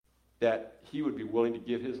 that he would be willing to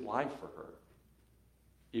give his life for her,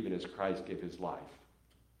 even as Christ gave his life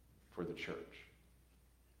for the church.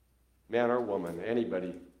 Man or woman,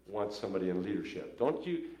 anybody wants somebody in leadership. Don't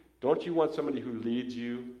you want somebody who leads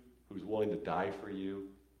you, who's willing to die for you,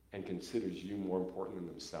 and considers you more important than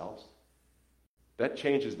themselves? That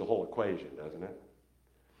changes the whole equation, doesn't it?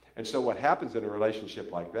 And so what happens in a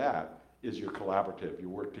relationship like that is you're collaborative. You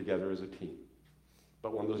work together as a team.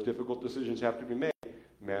 But when those difficult decisions have to be made,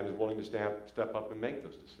 the man is willing to step up and make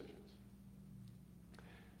those decisions.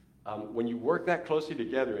 When you work that closely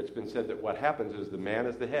together, it's been said that what happens is the man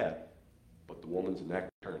is the head, but the woman's the neck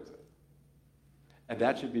turns it. And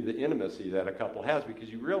that should be the intimacy that a couple has, because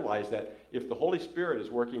you realize that if the Holy Spirit is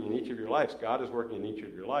working in each of your lives, God is working in each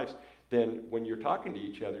of your lives, then when you're talking to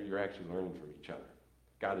each other, you're actually learning from each other.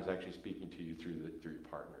 God is actually speaking to you through your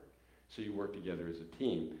partner. So you work together as a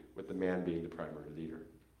team, with the man being the primary leader.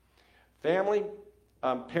 Family,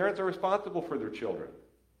 parents are responsible for their children.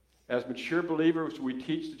 As mature believers, we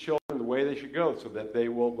teach the children the way they should go so that they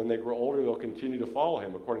will, when they grow older, they'll continue to follow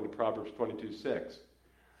him, according to Proverbs 22:6.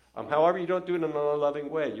 However, you don't do it in a loving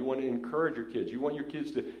way. You want to encourage your kids. You want your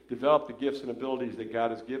kids to develop the gifts and abilities that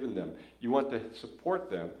God has given them. You want to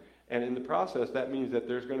support them. And in the process, that means that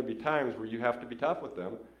there's going to be times where you have to be tough with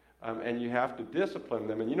them, and you have to discipline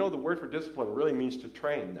them. And the word for discipline really means to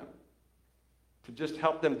train them, to just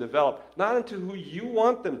help them develop, not into who you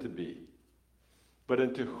want them to be, but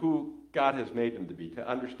into who God has made them to be, to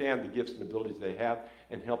understand the gifts and abilities they have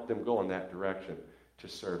and help them go in that direction to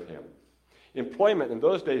serve him. Employment, in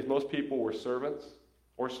those days, most people were servants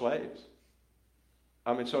or slaves.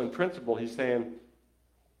 And so in principle, he's saying,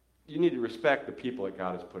 you need to respect the people that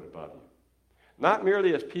God has put above you. Not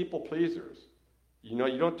merely as people pleasers. You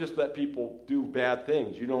don't just let people do bad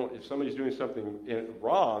things. If somebody's doing something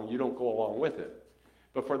wrong, you don't go along with it.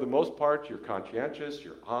 But for the most part, you're conscientious,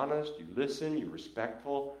 you're honest, you listen, you're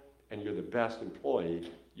respectful, and you're the best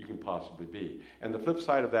employee you can possibly be. And the flip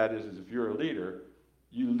side of that is if you're a leader,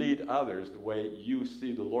 you lead others the way you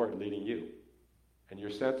see the Lord leading you. And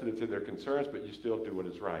you're sensitive to their concerns, but you still do what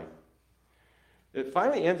is right. It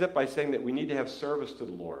finally ends up by saying that we need to have service to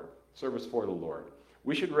the Lord, service for the Lord.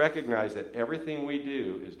 We should recognize that everything we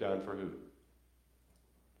do is done for who?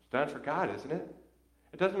 It's done for God, isn't it?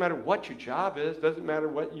 It doesn't matter what your job is. It doesn't matter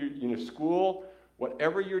what school,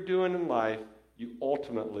 whatever you're doing in life, you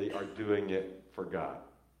ultimately are doing it for God.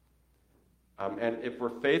 And if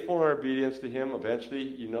we're faithful in our obedience to him,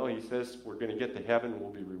 eventually, he says we're going to get to heaven and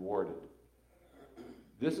we'll be rewarded.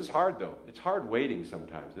 This is hard, though. It's hard waiting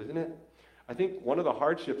sometimes, isn't it? I think one of the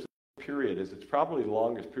hardships of the period is it's probably the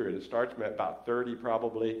longest period. It starts at about 30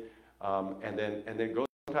 probably, and then goes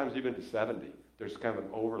sometimes even to 70. There's kind of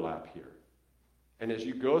an overlap here. And as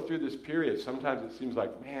you go through this period, sometimes it seems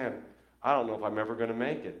like, man, I don't know if I'm ever going to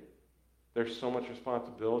make it. There's so much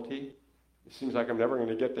responsibility. It seems like I'm never going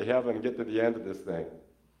to get to heaven and get to the end of this thing.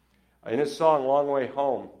 In his song, Long Way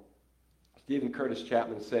Home, Stephen Curtis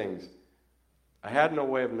Chapman sings, I had no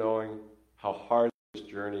way of knowing how hard this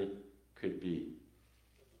journey could be.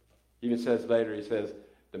 He even says later, he says,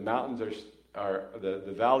 the mountains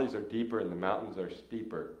the valleys are deeper and the mountains are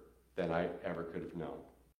steeper than I ever could have known.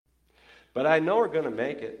 But I know we're going to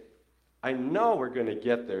make it. I know we're going to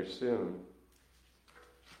get there soon.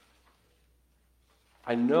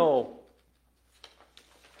 I know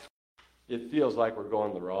it feels like we're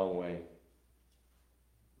going the wrong way,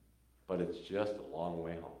 but it's just a long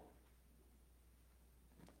way home.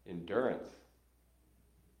 Endurance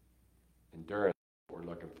is what we're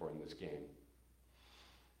looking for in this game.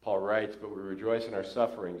 Paul writes, but we rejoice in our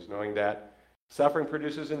sufferings, knowing that suffering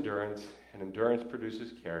produces endurance, and endurance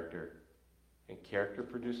produces character, and character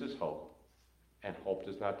produces hope, and hope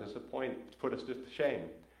does not put us to shame.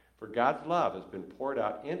 For God's love has been poured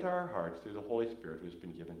out into our hearts through the Holy Spirit who has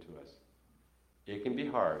been given to us. It can be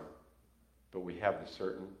hard, but we have the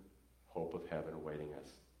certain hope of heaven awaiting us.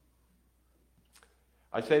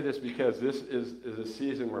 I say this because this is a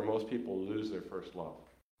season where most people lose their first love.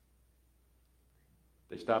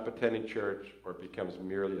 They stop attending church, or it becomes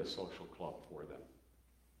merely a social club for them.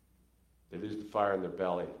 They lose the fire in their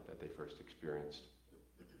belly that they first experienced.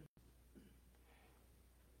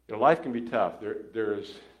 Life can be tough.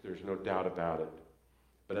 There's no doubt about it.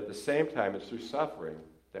 But at the same time, it's through suffering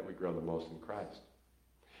that we grow the most in Christ.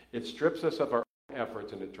 It strips us of our own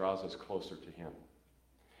efforts and it draws us closer to Him.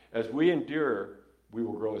 As we endure, we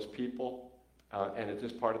will grow as people, and it's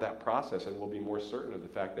just part of that process, and we'll be more certain of the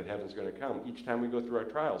fact that heaven's going to come. Each time we go through our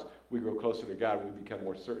trials, we grow closer to God. We become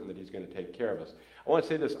more certain that He's going to take care of us. I want to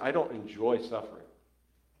say this. I don't enjoy suffering.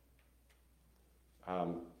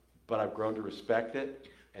 But I've grown to respect it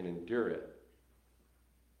and endure it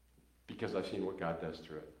because I've seen what God does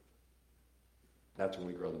through it. That's when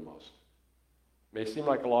we grow the most. It may seem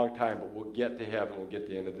like a long time, but we'll get to heaven. We'll get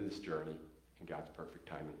to the end of this journey in God's perfect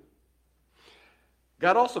timing.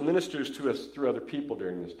 God also ministers to us through other people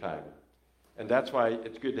during this time. And that's why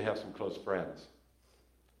it's good to have some close friends.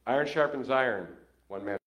 Iron sharpens iron, one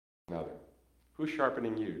man sharpens another. Who's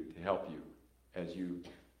sharpening you to help you as you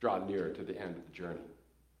draw nearer to the end of the journey?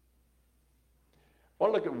 I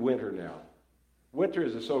want to look at winter now. Winter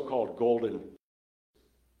is a so-called golden,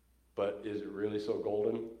 but is it really so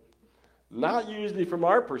golden? Not usually from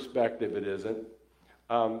our perspective, it isn't.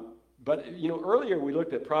 But, earlier we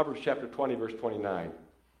looked at Proverbs chapter 20, verse 29. It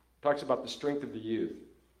talks about the strength of the youth.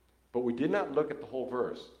 But we did not look at the whole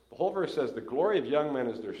verse. The whole verse says, the glory of young men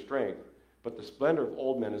is their strength, but the splendor of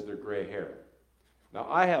old men is their gray hair. Now,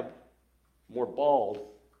 I have more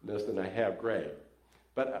baldness than I have gray.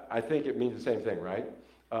 But I think it means the same thing, right?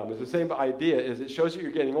 It's the same idea, is it shows that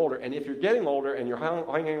you're getting older. And if you're getting older and you're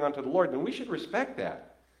hanging on to the Lord, then we should respect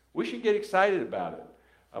that. We should get excited about it.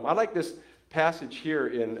 I like this passage here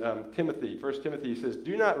in Timothy. 1 Timothy says,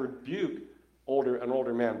 do not rebuke an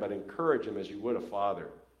older man, but encourage him as you would a father.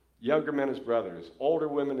 Younger men as brothers, older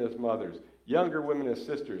women as mothers, younger women as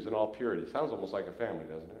sisters in all purity. Sounds almost like a family,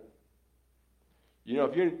 doesn't it?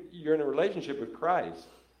 If you're in a relationship with Christ,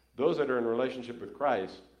 those that are in a relationship with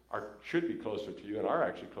Christ should be closer to you and are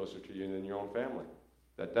actually closer to you than your own family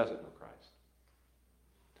that doesn't know Christ.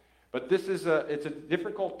 But it's a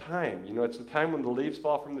difficult time. It's the time when the leaves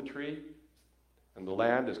fall from the tree and the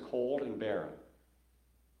land is cold and barren.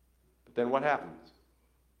 But then what happens?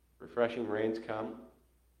 Refreshing rains come.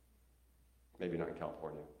 Maybe not in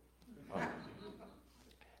California.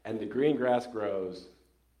 And the green grass grows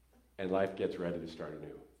and life gets ready to start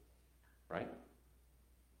anew. Right?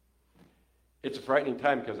 It's a frightening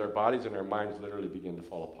time because our bodies and our minds literally begin to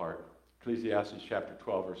fall apart. Ecclesiastes chapter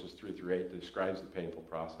 12, verses 3 through 8 describes the painful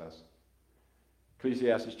process.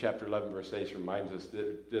 Ecclesiastes chapter 11, verse 8 reminds us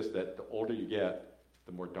that the older you get,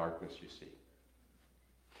 the more darkness you see.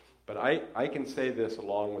 But I can say this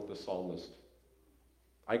along with the psalmist.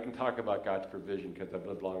 I can talk about God's provision because I've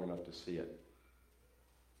lived long enough to see it.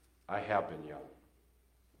 I have been young.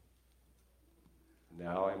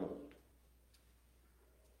 Now I'm old.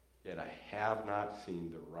 Yet I have not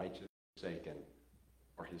seen the righteous forsaken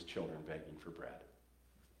or his children begging for bread.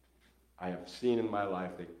 I have seen in my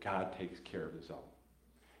life that God takes care of his own.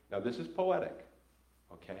 Now this is poetic,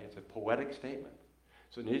 okay? It's a poetic statement.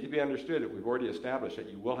 So it needs to be understood that we've already established that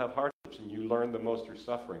you will have hardships and you learn the most through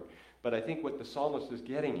suffering. But I think what the psalmist is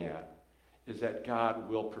getting at is that God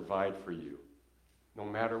will provide for you. No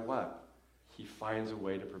matter what, he finds a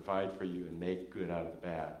way to provide for you and make good out of the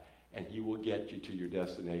bad. And he will get you to your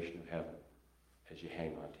destination of heaven as you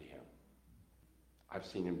hang on to him. I've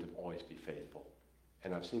seen him to always be faithful.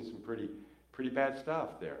 And I've seen some pretty bad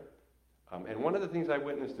stuff there. And one of the things I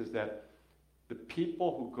witnessed is that the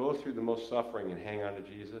people who go through the most suffering and hang on to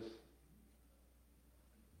Jesus,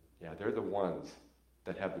 they're the ones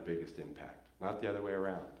that have the biggest impact, not the other way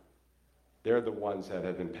around. They're the ones that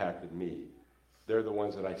have impacted me. They're the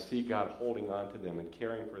ones that I see God holding on to them and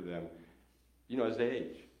caring for them, as they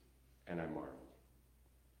age. And I marvel.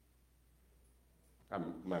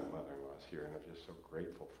 My mother-in-law's here, and I'm just so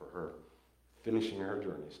grateful for her finishing her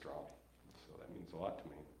journey strong. So that means a lot to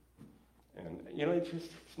me. And,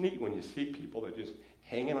 it's neat when you see people that are just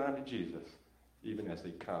hanging on to Jesus, even as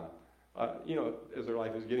they come, as their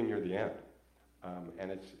life is getting near the end.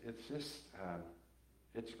 And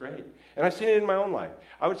it's great. And I've seen it in my own life.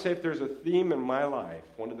 I would say if there's a theme in my life,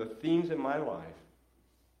 one of the themes in my life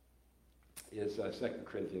is 2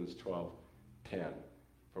 Corinthians 12:10.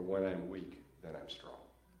 For when I'm weak, then I'm strong.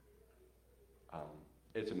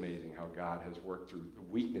 It's amazing how God has worked through the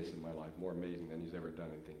weakness in my life, more amazing than he's ever done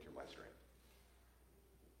anything through my strength.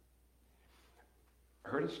 I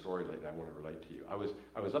heard a story lately I want to relate to you. I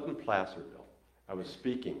was up in Placerville. I was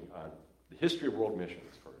speaking on the history of world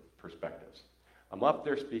missions for perspectives. I'm up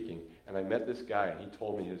there speaking, and I met this guy, and he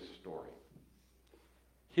told me his story.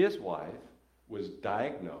 His wife was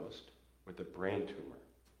diagnosed with a brain tumor.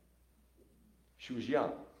 She was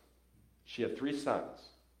young. She had 3 sons.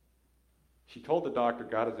 She told the doctor,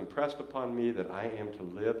 God has impressed upon me that I am to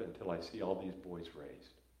live until I see all these boys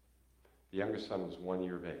raised. The youngest son was 1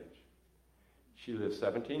 year of age. She lived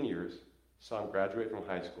 17 years, saw him graduate from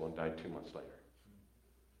high school, and died 2 months later.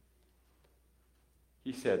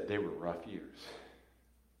 He said they were rough years.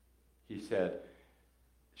 He said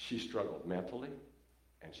she struggled mentally,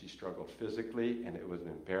 and she struggled physically, and it was an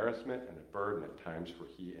embarrassment and a burden at times for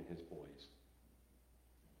he and his boys.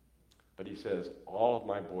 But he says, all of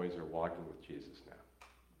my boys are walking with Jesus now.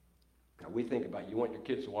 Now we think about, you want your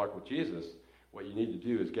kids to walk with Jesus, what you need to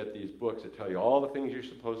do is get these books that tell you all the things you're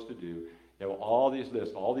supposed to do. You have all these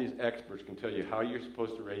lists, all these experts can tell you how you're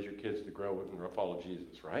supposed to raise your kids to grow and follow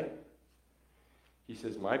Jesus, right? He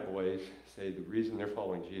says, my boys say the reason they're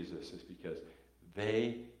following Jesus is because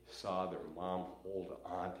they saw their mom hold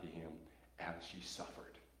on to him as she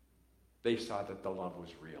suffered. They saw that the love was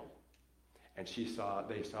real. And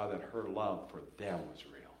they saw that her love for them was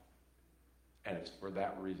real. And it's for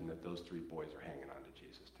that reason that those 3 boys are hanging on to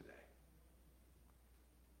Jesus today.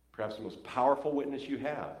 Perhaps the most powerful witness you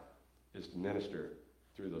have is to minister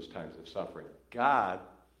through those times of suffering. God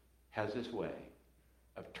has this way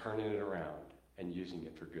of turning it around and using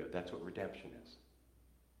it for good. That's what redemption is.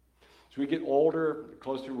 As we get older, the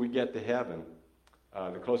closer we get to heaven,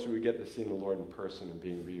 the closer we get to seeing the Lord in person and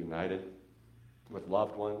being reunited with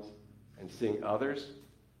loved ones and seeing others,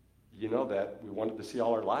 you know that we wanted to see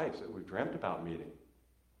all our lives that we've dreamt about meeting.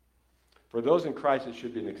 For those in Christ, it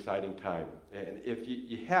should be an exciting time. And if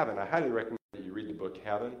you haven't, I highly recommend that you read the book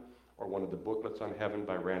Heaven or one of the booklets on heaven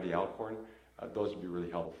by Randy Alcorn. Those would be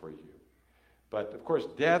really helpful for you. But, of course,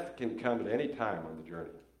 death can come at any time on the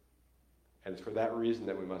journey. And it's for that reason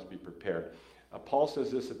that we must be prepared. Paul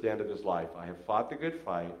says this at the end of his life, I have fought the good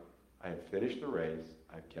fight, I have finished the race,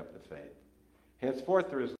 I have kept the faith. Henceforth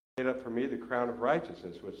there is laid up for me the crown of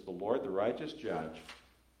righteousness, which the Lord, the righteous judge,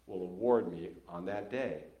 will award me on that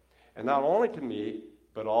day. And not only to me,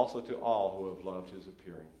 but also to all who have loved his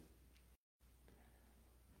appearing.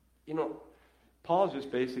 You know, Paul's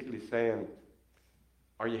just basically saying,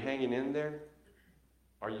 are you hanging in there?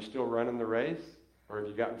 Are you still running the race? Or have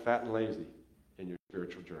you gotten fat and lazy in your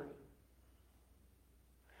spiritual journey?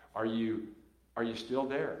 Are you still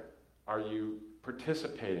there? Are you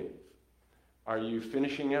participating? Are you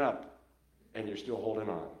finishing it up and you're still holding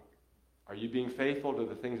on? Are you being faithful to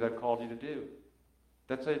the things I've called you to do?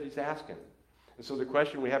 That's what he's asking. And so the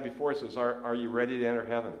question we have before us is, are you ready to enter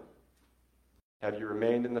heaven? Have you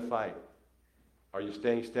remained in the fight? Are you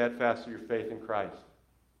staying steadfast to your faith in Christ?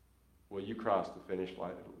 Will you cross the finish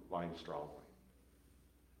line strongly?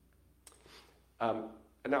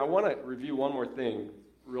 Now I want to review one more thing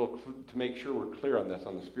to make sure we're clear on this,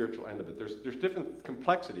 on the spiritual end of it. There's different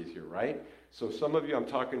complexities here, right? So some of you, I'm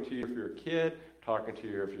talking to you if you're a kid, talking to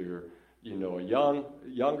you if you're, a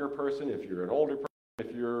younger person, if you're an older person,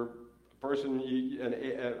 if you're a person,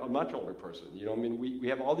 a much older person. We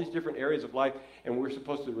have all these different areas of life, and we're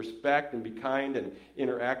supposed to respect and be kind and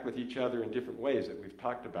interact with each other in different ways that we've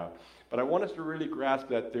talked about. But I want us to really grasp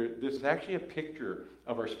that this is actually a picture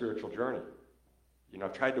of our spiritual journey.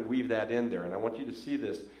 I've tried to weave that in there, and I want you to see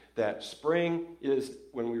this, that spring is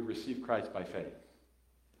when we receive Christ by faith,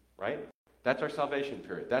 right? That's our salvation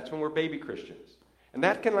period. That's when we're baby Christians. And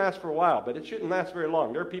that can last for a while, but it shouldn't last very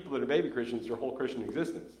long. There are people that are baby Christians their whole Christian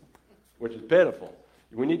existence, which is pitiful.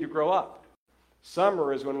 We need to grow up.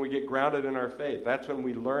 Summer is when we get grounded in our faith. That's when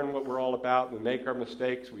we learn what we're all about, we make our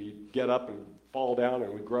mistakes, we get up and fall down,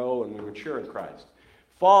 and we grow and we mature in Christ.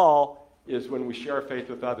 Fall is when we share our faith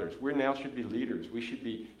with others. We now should be leaders. We should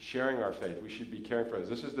be sharing our faith. We should be caring for others.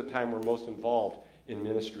 This is the time we're most involved in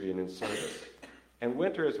ministry and in service. And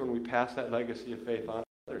winter is when we pass that legacy of faith on to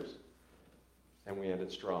others. And we end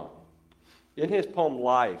it strong. In his poem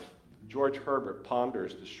Life, George Herbert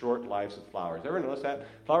ponders the short lives of flowers. Ever notice that?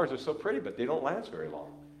 Flowers are so pretty, but they don't last very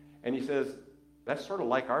long. And he says, that's sort of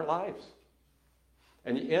like our lives.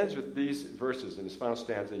 And he ends with these verses in his final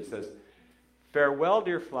stanza. He says, farewell,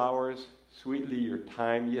 dear flowers, sweetly your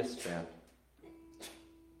time ye spent,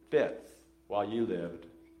 fit while ye lived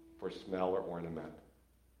for smell or ornament,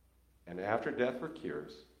 and after death for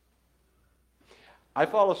cures. I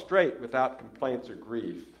follow straight without complaints or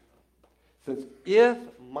grief, since if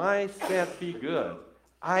my scent be good,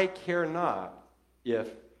 I care not if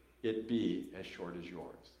it be as short as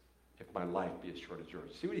yours, if my life be as short as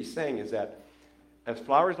yours. See what he's saying is that as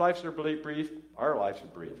flowers' lives are brief, our lives are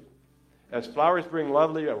brief. As flowers bring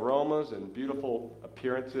lovely aromas and beautiful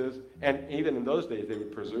appearances, and even in those days they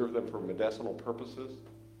would preserve them for medicinal purposes,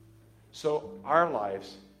 so our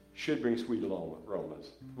lives should bring sweet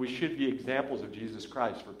aromas. We should be examples of Jesus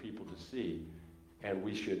Christ for people to see and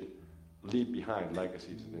we should leave behind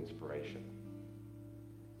legacies of inspiration.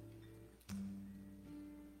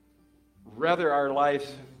 Whether our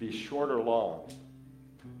lives be short or long,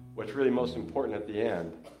 what's really most important at the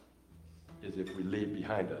end is if we leave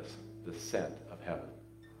behind us the scent of heaven.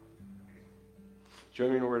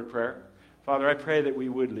 Join me in a word of prayer. Father, I pray that we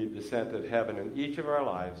would leave the scent of heaven in each of our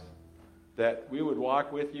lives, that we would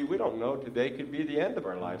walk with you. We don't know, today could be the end of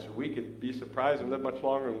our lives, or we could be surprised and live much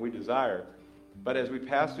longer than we desire. But as we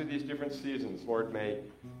pass through these different seasons, Lord, may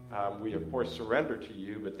we, of course, surrender to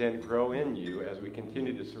you, but then grow in you as we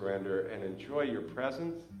continue to surrender and enjoy your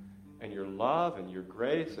presence and your love and your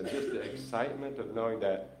grace and just the excitement of knowing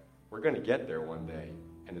that we're going to get there one day,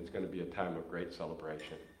 and it's going to be a time of great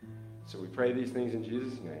celebration. So we pray these things in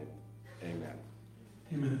Jesus' name. Amen.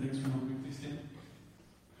 Amen. Thanks for helping me. Please stand.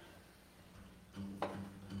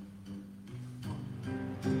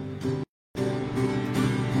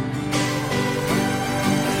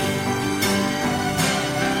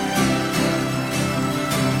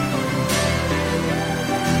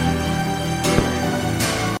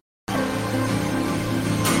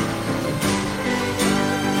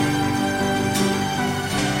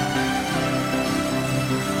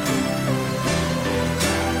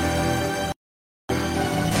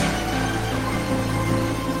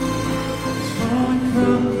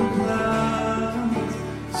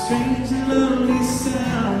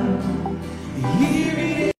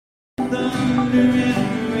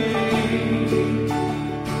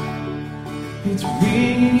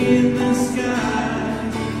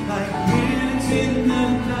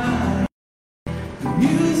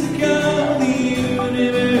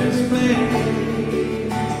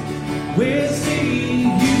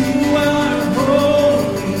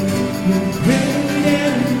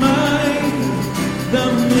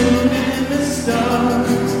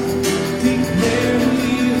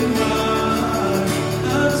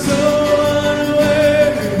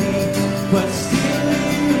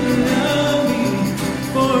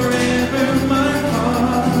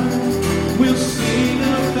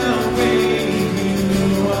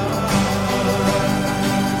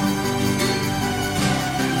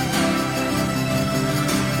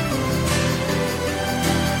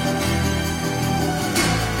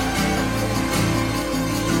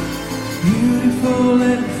 Beautiful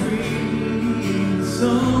and free,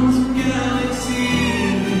 songs of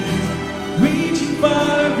galaxies, reaching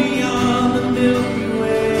far beyond the Milky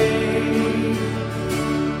Way.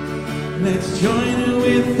 Let's join it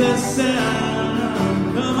with the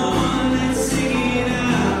sound. Come on, let's sing it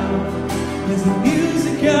out as the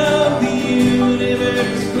music of the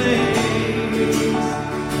universe plays.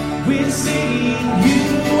 We're singing,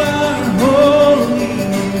 you are holy,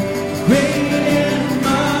 great and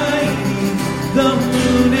mighty. The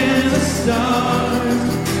moon and the stars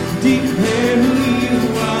declare who you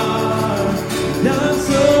are. Not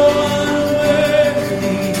so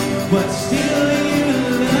unworthy, but still you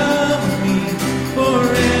love me.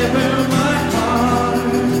 Forever my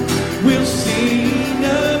heart will sing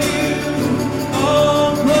of you.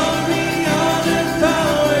 All glory, honor,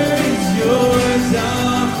 power is yours,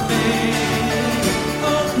 amen.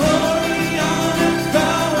 All glory, honor,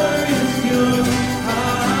 power is yours,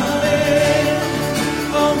 amen.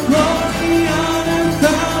 All glory, honor,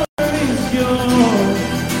 power is yours,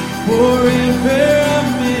 forever,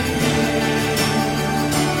 amen.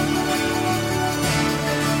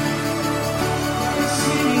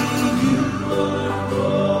 Sing you are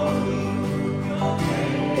holy, your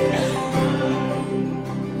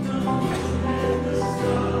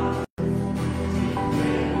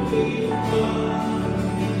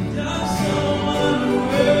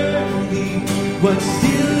but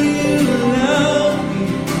still you love me.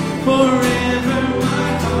 Forever my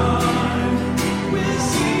heart will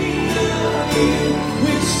sing of you.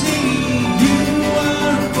 Will sing you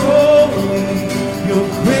are holy. You're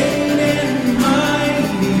great and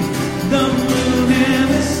mighty. The moon and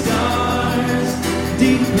the stars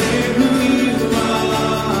declare who you are.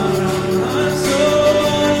 I'm so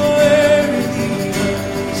unworthy,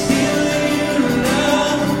 still you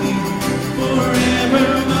love me. Forever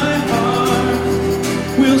my heart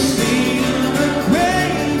will sing of the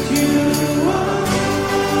great you are.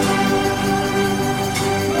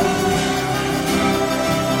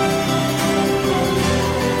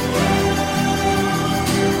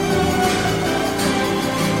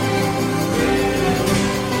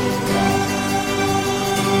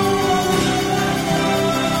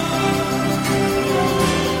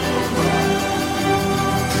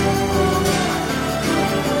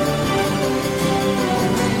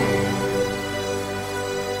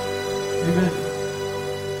 Amen.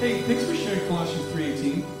 Hey, thanks for sharing Colossians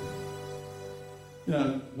 3:18.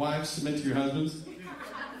 Wives, submit to your husbands.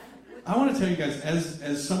 I want to tell you guys,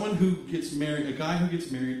 as someone who gets married, a guy who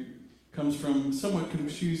gets married comes from somewhat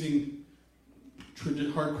confusing,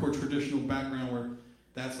 hardcore traditional background where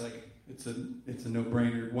that's like, it's a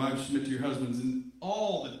no-brainer. Wives, submit to your husbands in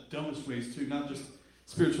all the dumbest ways too, not just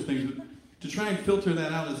spiritual things, but to try and filter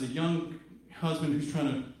that out as a young husband who's trying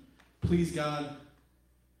to please God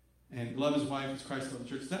and love his wife as Christ loved the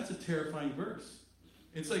church, that's a terrifying verse.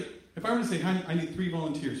 It's like, if I were to say, I need 3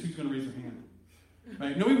 volunteers, who's going to raise their hand?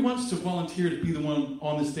 Right? Nobody wants to volunteer to be the one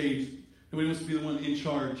on the stage. Nobody wants to be the one in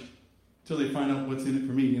charge until they find out what's in it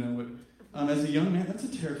for me. But as a young man, that's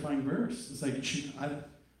a terrifying verse. It's like,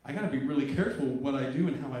 I got to be really careful what I do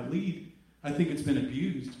and how I lead. I think it's been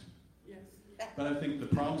abused. Yes. But I think the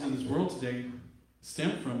problems in this world today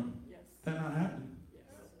stem from that not happening.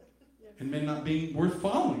 Yes. And men not being worth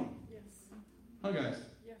following. Yes. Huh, guys?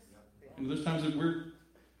 Yes. And there's times that man,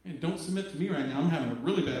 don't submit to me right now. I'm having a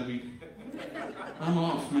really bad week. I'm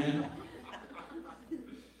off, man. I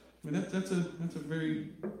mean, that's a very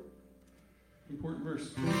important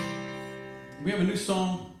verse. We have a new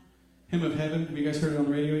song, Hymn of Heaven. Have you guys heard it on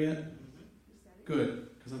the radio yet? Good,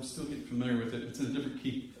 because I'm still getting familiar with it. It's in a different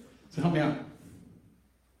key. So help me out.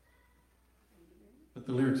 But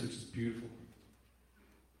the lyrics are just beautiful.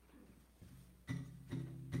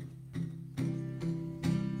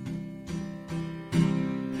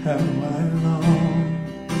 How I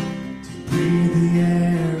long to breathe the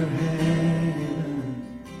air of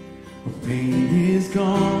heaven, where pain is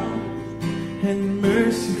gone and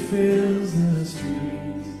mercy fills the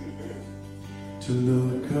streets, to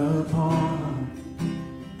look upon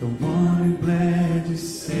the one who bled to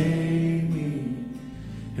save me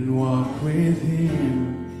and walk with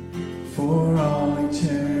him for all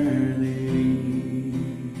eternity.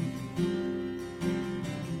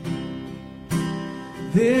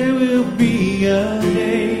 There will be a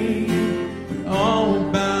day when all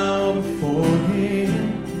will bow before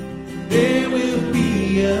him. There will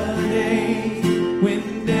be a day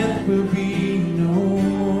when death will be no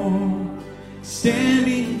more.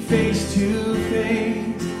 Standing face to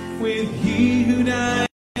face with he who died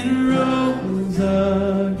and rose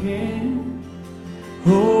again.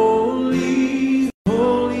 Holy,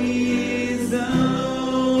 holy is the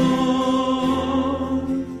Lord.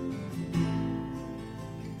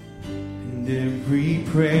 And every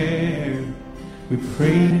prayer we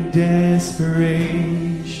pray in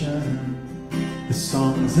desperation, the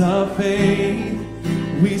songs of faith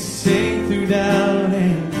we sing through doubt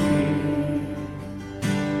and fear.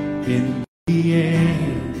 In the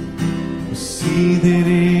end, we'll see that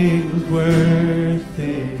it was worth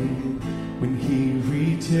it when he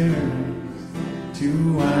returns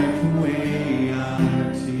to wipe away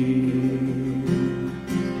our tears.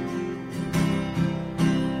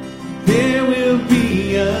 There will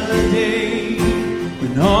be a day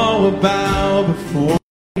when all will bow before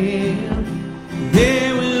him.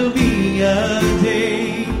 There will be a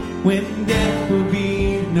day when death will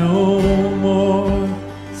be no more.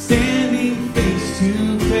 Standing face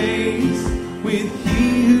to face with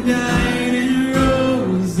he who died and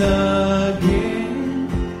rose again.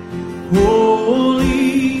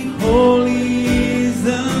 Holy, holy is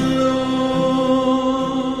the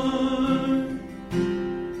Lord.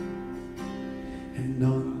 And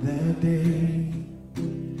on that day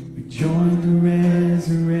we join the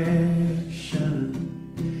resurrection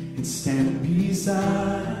and stand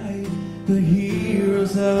beside the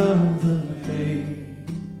heroes of the faith.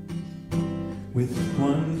 With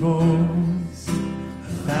one voice,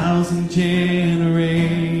 1,000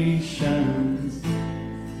 generations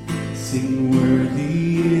sing,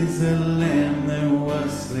 worthy is the Lamb that was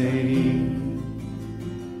slain.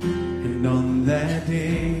 And on that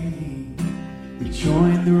day we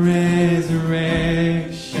join the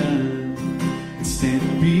resurrection and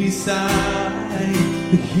stand beside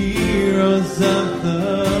the heroes of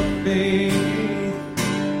the faith.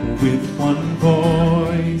 With one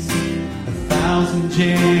voice, 1,000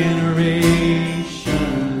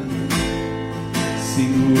 generations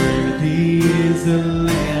sing, worthy is the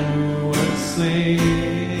Lamb who was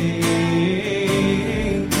slain.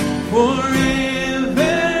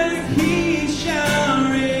 Forever he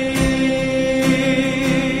shall reign.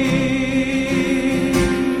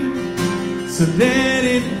 So let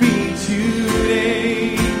it be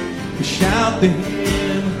today. We shout the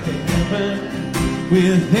hymn of heaven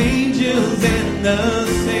with angels and the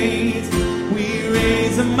saints. We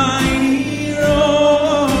raise a mighty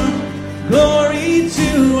roar. Glory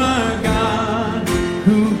to our God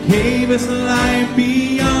who gave us life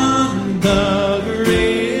beyond the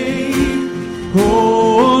grave.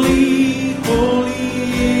 Holy,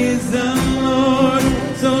 holy is the Lord.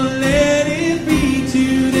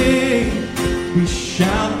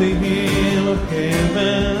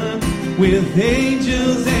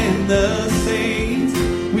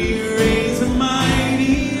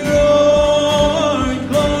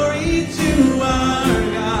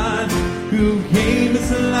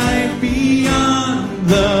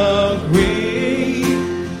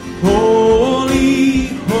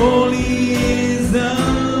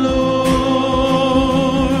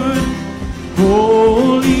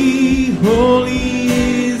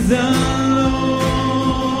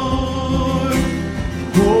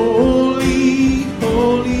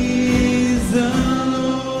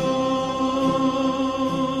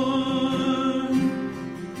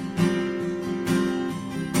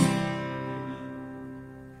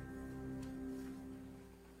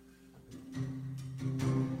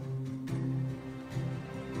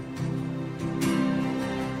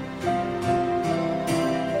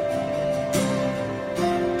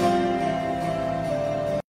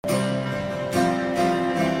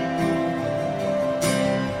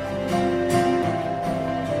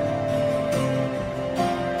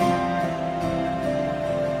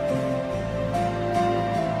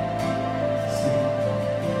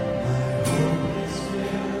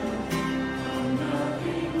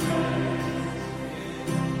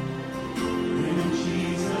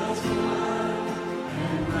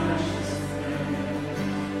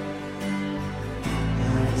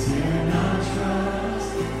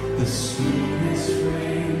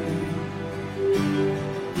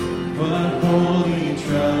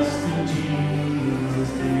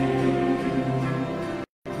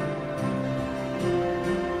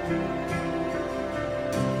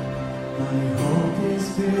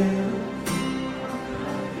 still.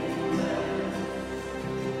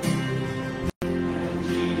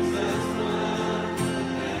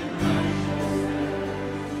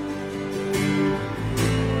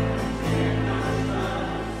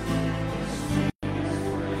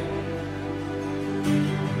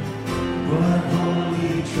 But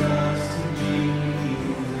only trust in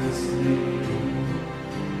Jesus' name.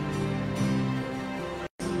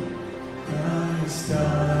 Christ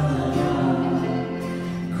alone,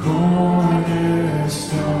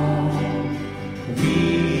 cornerstone, we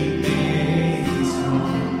made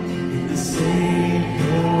strong in the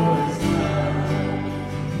Savior's love.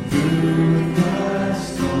 Through the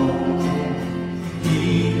storm,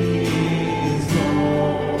 He is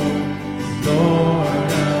Lord,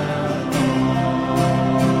 Lord of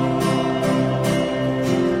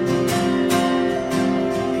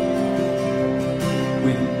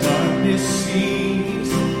when darkness seems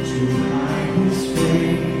to hide His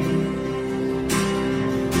face,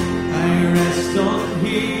 I rest on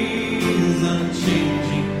His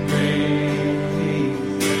unchanging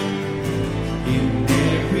grace. In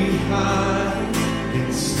every high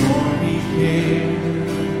and stormy gale,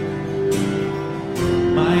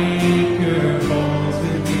 my anchor falls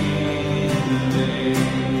within the veil.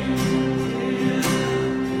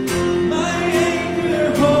 My anchor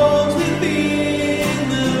holds within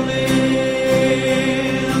the veil.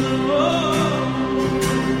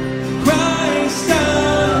 Christ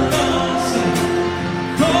alone,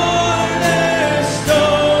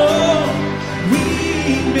 cornerstone, we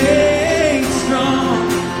made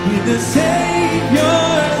strong in the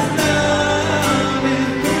Savior's love,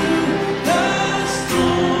 and through the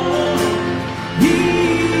storm, He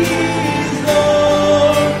is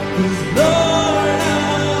Lord, He's Lord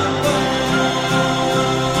of all.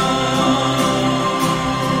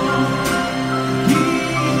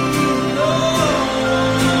 He's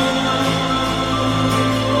Lord.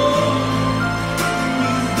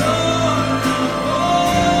 He's Lord of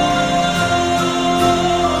all.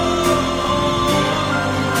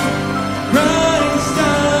 Christ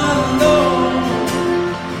alone,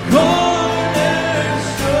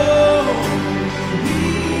 cornerstone, we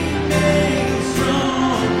made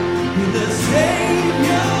strong in the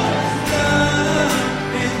Savior's love,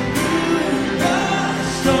 and through the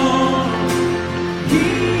storm,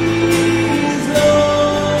 He's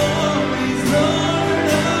Lord, He's Lord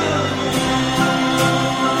of all.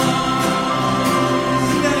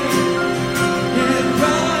 Sing that again. Yeah,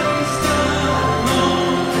 Christ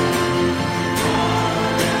alone.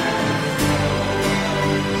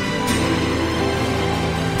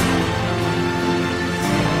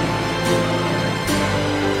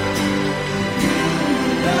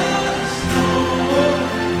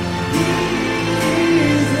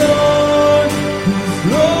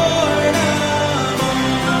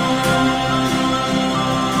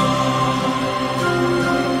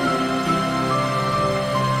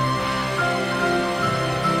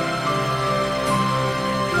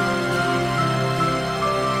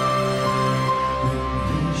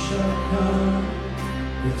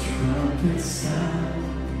 Trumpet sound.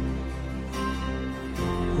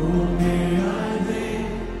 Oh, may I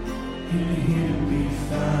live in Him be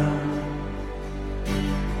found,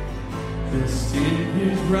 blessed in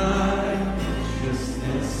His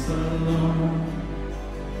righteousness alone.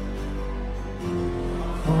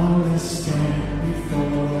 Always stand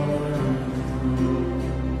before the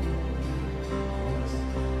throne.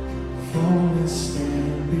 Always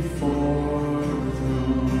stand before the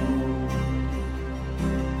throne.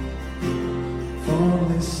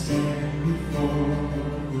 Always stand before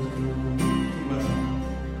the throne.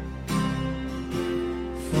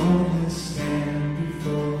 Always stand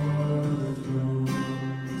before the throne.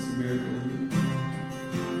 It's a miracle, isn't it?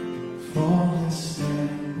 Always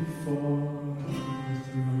stand before the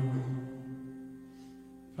throne.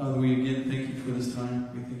 Father, we again thank you for this time.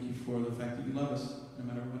 We thank you for the fact that you love us no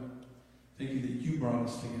matter what. Thank you that you brought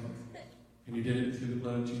us together. And you did it through the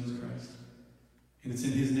blood of Jesus Christ. And it's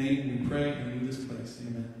in His name we pray and leave this place.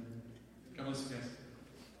 Amen. God bless you guys.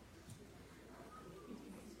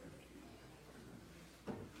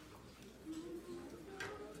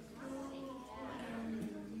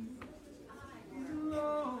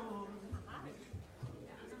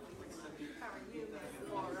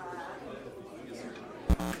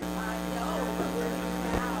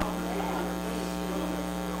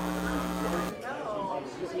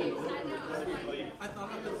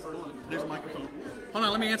 There's a microphone. Hold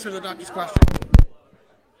on, let me answer the doctor's question.